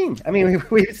Mikey Keene. I mean,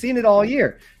 we've seen it all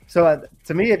year. So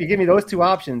to me, if you give me those two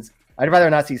options, I'd rather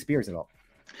not see Spears at all.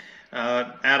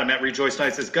 Adam at Rejoice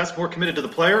Night says, Gus more committed to the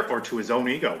player or to his own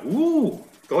ego? Ooh,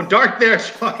 going dark there,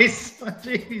 Joyce.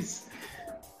 Jeez.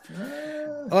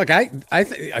 Look,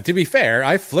 to be fair,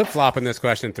 I flip-flop in this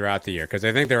question throughout the year because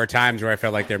I think there are times where I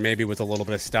felt like there maybe was a little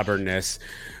bit of stubbornness,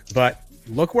 but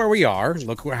look where we are.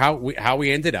 Look how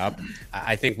we ended up.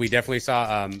 I think we definitely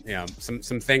saw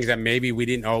some things that maybe we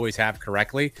didn't always have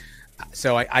correctly.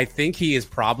 So I think he is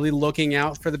probably looking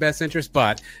out for the best interest,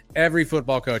 but every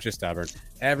football coach is stubborn.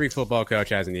 Every football coach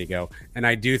has an ego. And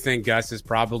I do think Gus is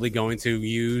probably going to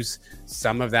use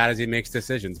some of that as he makes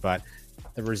decisions. But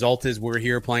the result is we're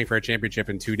here playing for a championship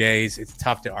in 2 days. It's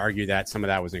tough to argue that some of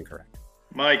that was incorrect.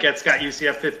 Mike at Scott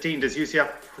UCF 15. Does UCF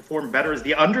perform better as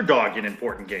the underdog in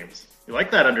important games? You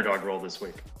like that underdog role this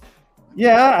week?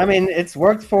 Yeah, I mean, it's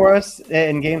worked for us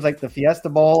in games like the Fiesta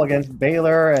Bowl against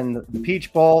Baylor and the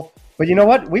Peach Bowl. But you know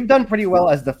what? We've done pretty well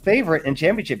as the favorite in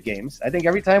championship games. I think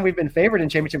every time we've been favored in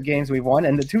championship games, we've won.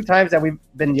 And the 2 times that we've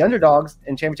been the underdogs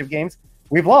in championship games,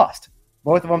 we've lost.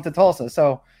 Both of them to Tulsa.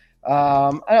 So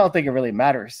I don't think it really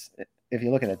matters if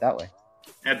you look at it that way.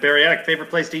 At Barry Attic, favorite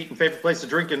place to eat and favorite place to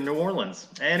drink in New Orleans.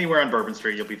 Anywhere on Bourbon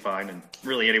Street, you'll be fine. And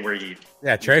really anywhere you eat.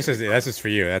 Yeah, Trace, that's just for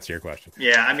you. That's your question.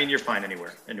 Yeah, I mean, you're fine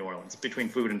anywhere in New Orleans. Between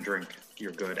food and drink,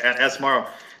 you're good. At S. Morrow,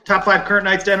 top 5 current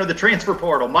nights to enter the transfer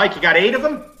portal. Mike, you got 8 of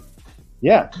them?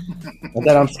 Yeah. But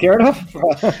that I'm scared of?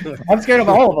 I'm scared of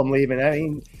all of them leaving. I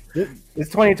mean, it's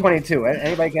 2022.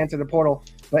 Anybody can enter the portal.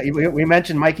 But we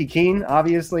mentioned Mikey Keene,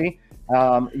 obviously.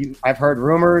 I've heard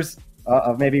rumors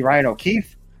of maybe Ryan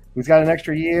O'Keefe, who's got an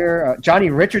extra year.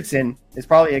 Johnny Richardson is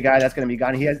probably a guy that's going to be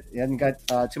gone. He hasn't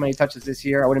got too many touches this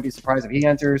year. I wouldn't be surprised if he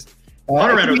enters.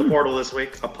 Punter entered the portal this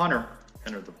week. A punter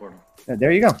entered the portal.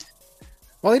 There you go.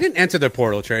 Well, he didn't enter the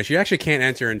portal, Trace. You actually can't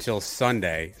enter until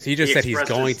Sunday. So he just said he's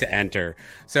going to enter.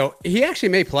 So he actually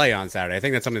may play on Saturday. I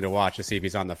think that's something to watch to see if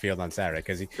he's on the field on Saturday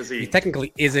because he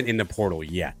technically isn't in the portal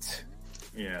yet.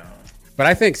 Yeah. But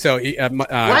I think so. Why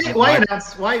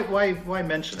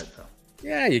mention it, though?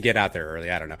 Yeah, you get out there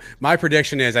early. I don't know. My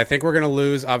prediction is I think we're going to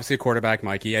lose, obviously, quarterback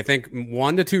Mikey. I think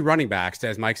 1 to 2 running backs,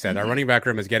 as Mike said. Our running back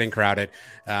room is getting crowded.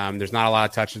 There's not a lot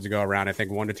of touches to go around. I think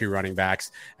 1 to 2 running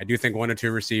backs. I do think 1 to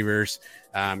 2 receivers.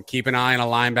 Keep an eye on a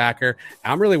linebacker.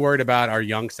 I'm really worried about our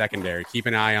young secondary. Keep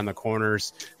an eye on the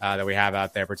corners that we have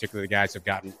out there, particularly the guys who've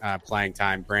gotten playing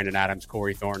time. Brandon Adams,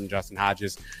 Corey Thornton, Justin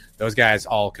Hodges. Those guys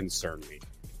all concern me.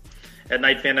 At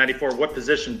Night Fan 94, what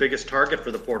position biggest target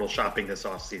for the portal shopping this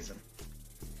offseason?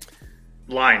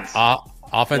 Lines.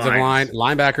 Offensive line,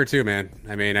 linebacker too, man.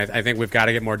 I mean, I think we've got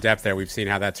to get more depth there. We've seen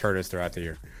how that's hurt us throughout the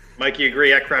year. Mike, you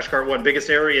agree at Crash Cart 1, biggest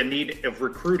area in need of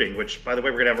recruiting, which, by the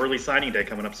way, we're going to have early signing day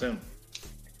coming up soon.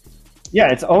 Yeah,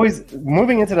 it's always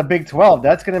moving into the Big 12.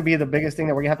 That's going to be the biggest thing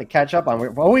that we're going to have to catch up on.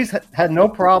 We've always had no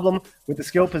problem with the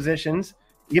skill positions,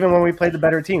 even when we played the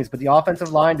better teams. But the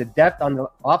offensive line, the depth on the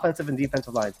offensive and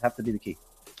defensive lines have to be the key.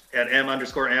 At M_M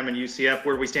and UCF,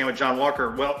 where do we stand with John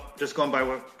Walker? Well, just going by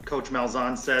what Coach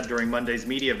Malzahn said during Monday's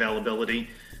media availability,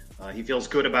 he feels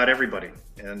good about everybody.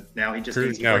 And now he just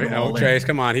needs to bring them all in. Chase,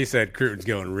 come on. He said Cruton's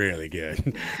going really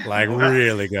good.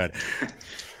 Really good.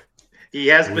 He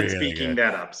has been speaking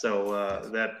that up. So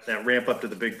that ramp up to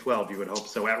the Big 12, you would hope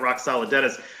so. At Rock Solid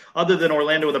Dennis, other than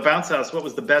Orlando with a bounce house, what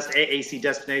was the best AAC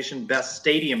destination, best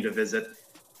stadium to visit?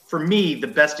 For me, the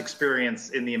best experience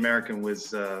in the American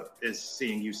is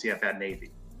seeing UCF at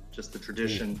Navy. Just the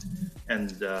tradition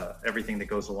and everything that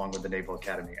goes along with the Naval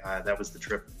Academy. That was the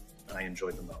trip I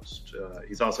enjoyed the most.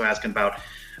 He's also asking about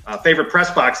favorite press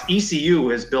box. ECU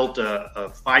has built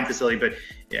a fine facility, but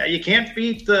yeah, you can't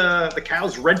beat the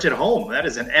Cows rented home. That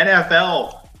is an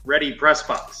NFL-ready press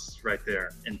box right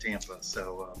there in Tampa.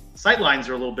 So sight lines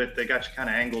are a little bit, they got you kind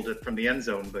of angled it from the end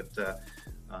zone, but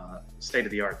state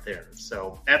of the art there.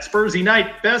 So at Spursy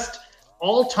Night, best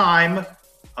all-time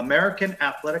American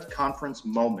Athletic Conference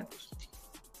moment.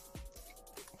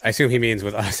 I assume he means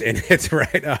with us in it,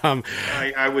 right?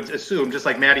 I would assume, just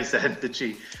like Maddie said, that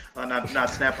she not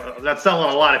selling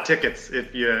a lot of tickets.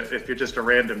 If you're just a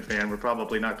random fan, we're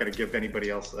probably not going to give anybody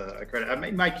else a credit. I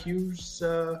mean, Mike Hughes.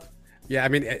 Yeah, I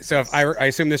mean, so if I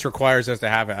assume this requires us to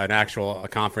have an actual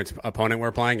conference opponent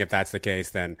we're playing. If that's the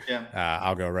case, then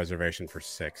I'll go reservation for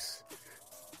 6.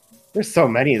 There's so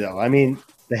many, though. I mean,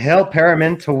 the Hale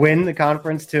Perriman to win the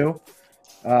conference, too.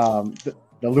 The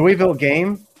Louisville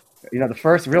game, the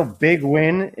first real big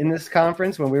win in this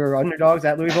conference when we were underdogs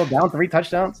at Louisville, down 3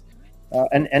 touchdowns.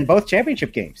 And both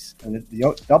championship games. And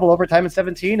the double overtime in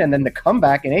 17 and then the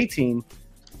comeback in 18.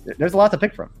 There's a lot to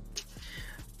pick from.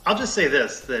 I'll just say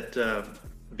this, that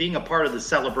being a part of the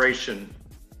celebration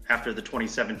after the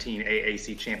 2017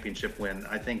 AAC championship win,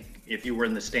 I think if you were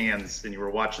in the stands and you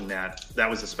were watching that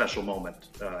was a special moment,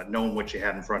 knowing what you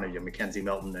had in front of you, Mackenzie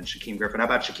Milton and Shaquem Griffin. How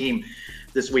about Shaquem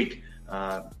this week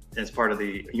as part of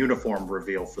the uniform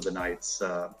reveal for the Knights?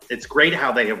 It's great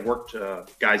how they have worked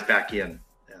guys back in,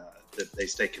 that they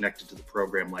stay connected to the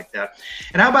program like that.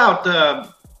 And how about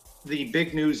the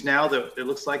big news now that it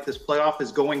looks like this playoff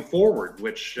is going forward,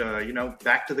 which,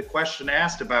 back to the question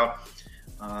asked about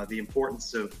the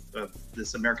importance of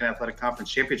this American Athletic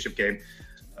Conference championship game.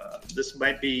 This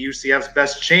might be UCF's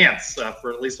best chance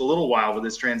for at least a little while with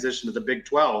this transition to the Big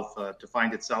 12 to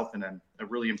find itself in a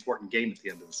really important game at the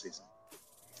end of the season.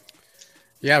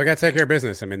 Yeah, we got to take care of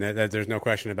business. I mean, there's no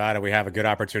question about it. We have a good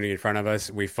opportunity in front of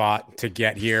us. We fought to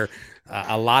get here.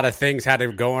 A lot of things had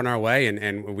to go on our way,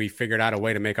 and we figured out a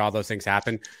way to make all those things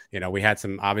happen. We had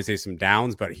some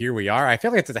downs, but here we are. I feel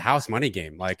like it's a house money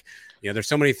game. Like, there's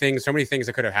so many things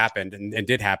that could have happened and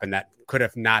did happen that could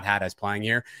have not had us playing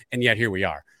here, and yet here we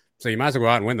are. So you might as well go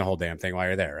out and win the whole damn thing while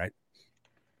you're there, right?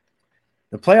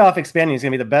 The playoff expanding is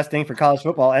going to be the best thing for college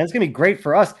football, and it's going to be great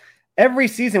for us. Every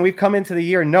season we've come into the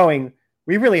year knowing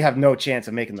we really have no chance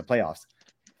of making the playoffs.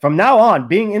 From now on,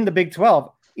 being in the Big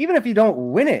 12, even if you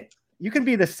don't win it, you can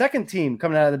be the second team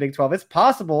coming out of the Big 12. It's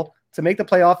possible to make the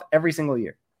playoff every single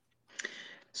year.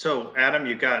 So, Adam,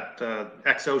 you got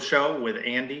XO Show with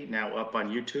Andy now up on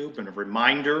YouTube. And a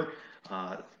reminder,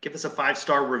 give us a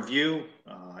 5-star review,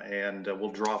 and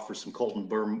we'll draw for some Colton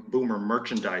Boomer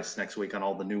merchandise next week on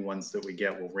all the new ones that we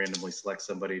get. We'll randomly select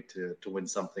somebody to win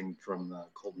something from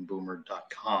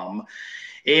coltonboomer.com.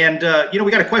 And,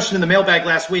 we got a question in the mailbag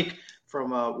last week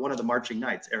from one of the Marching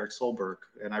Knights, Eric Solberg.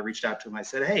 And I reached out to him. I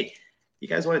said, hey, you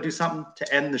guys want to do something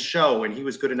to end the show? And he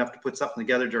was good enough to put something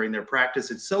together during their practice.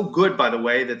 It's so good, by the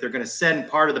way, that they're going to send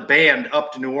part of the band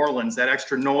up to New Orleans. That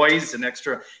extra noise and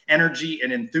extra energy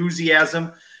and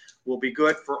enthusiasm will be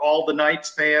good for all the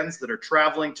Knights fans that are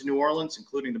traveling to New Orleans,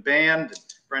 including the band. And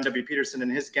Brian W. Peterson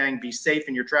and his gang, be safe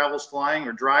in your travels, flying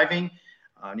or driving.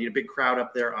 Need a big crowd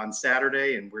up there on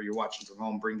Saturday. And where you're watching from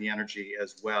home, bring the energy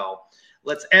as well.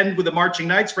 Let's end with the Marching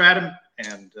Knights for Adam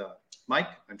and Mike.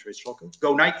 I'm Trace Scholko.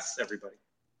 Go Knights, everybody.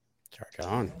 Check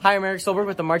on. Hi, I'm Eric Solberg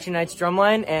with the Marching Knights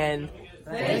Drumline, and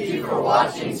thank you for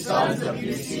watching Sons of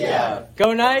UCF.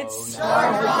 Go Knights!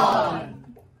 Charge on!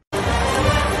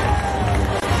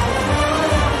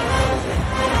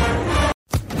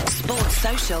 Sports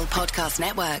Social Podcast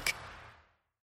Network.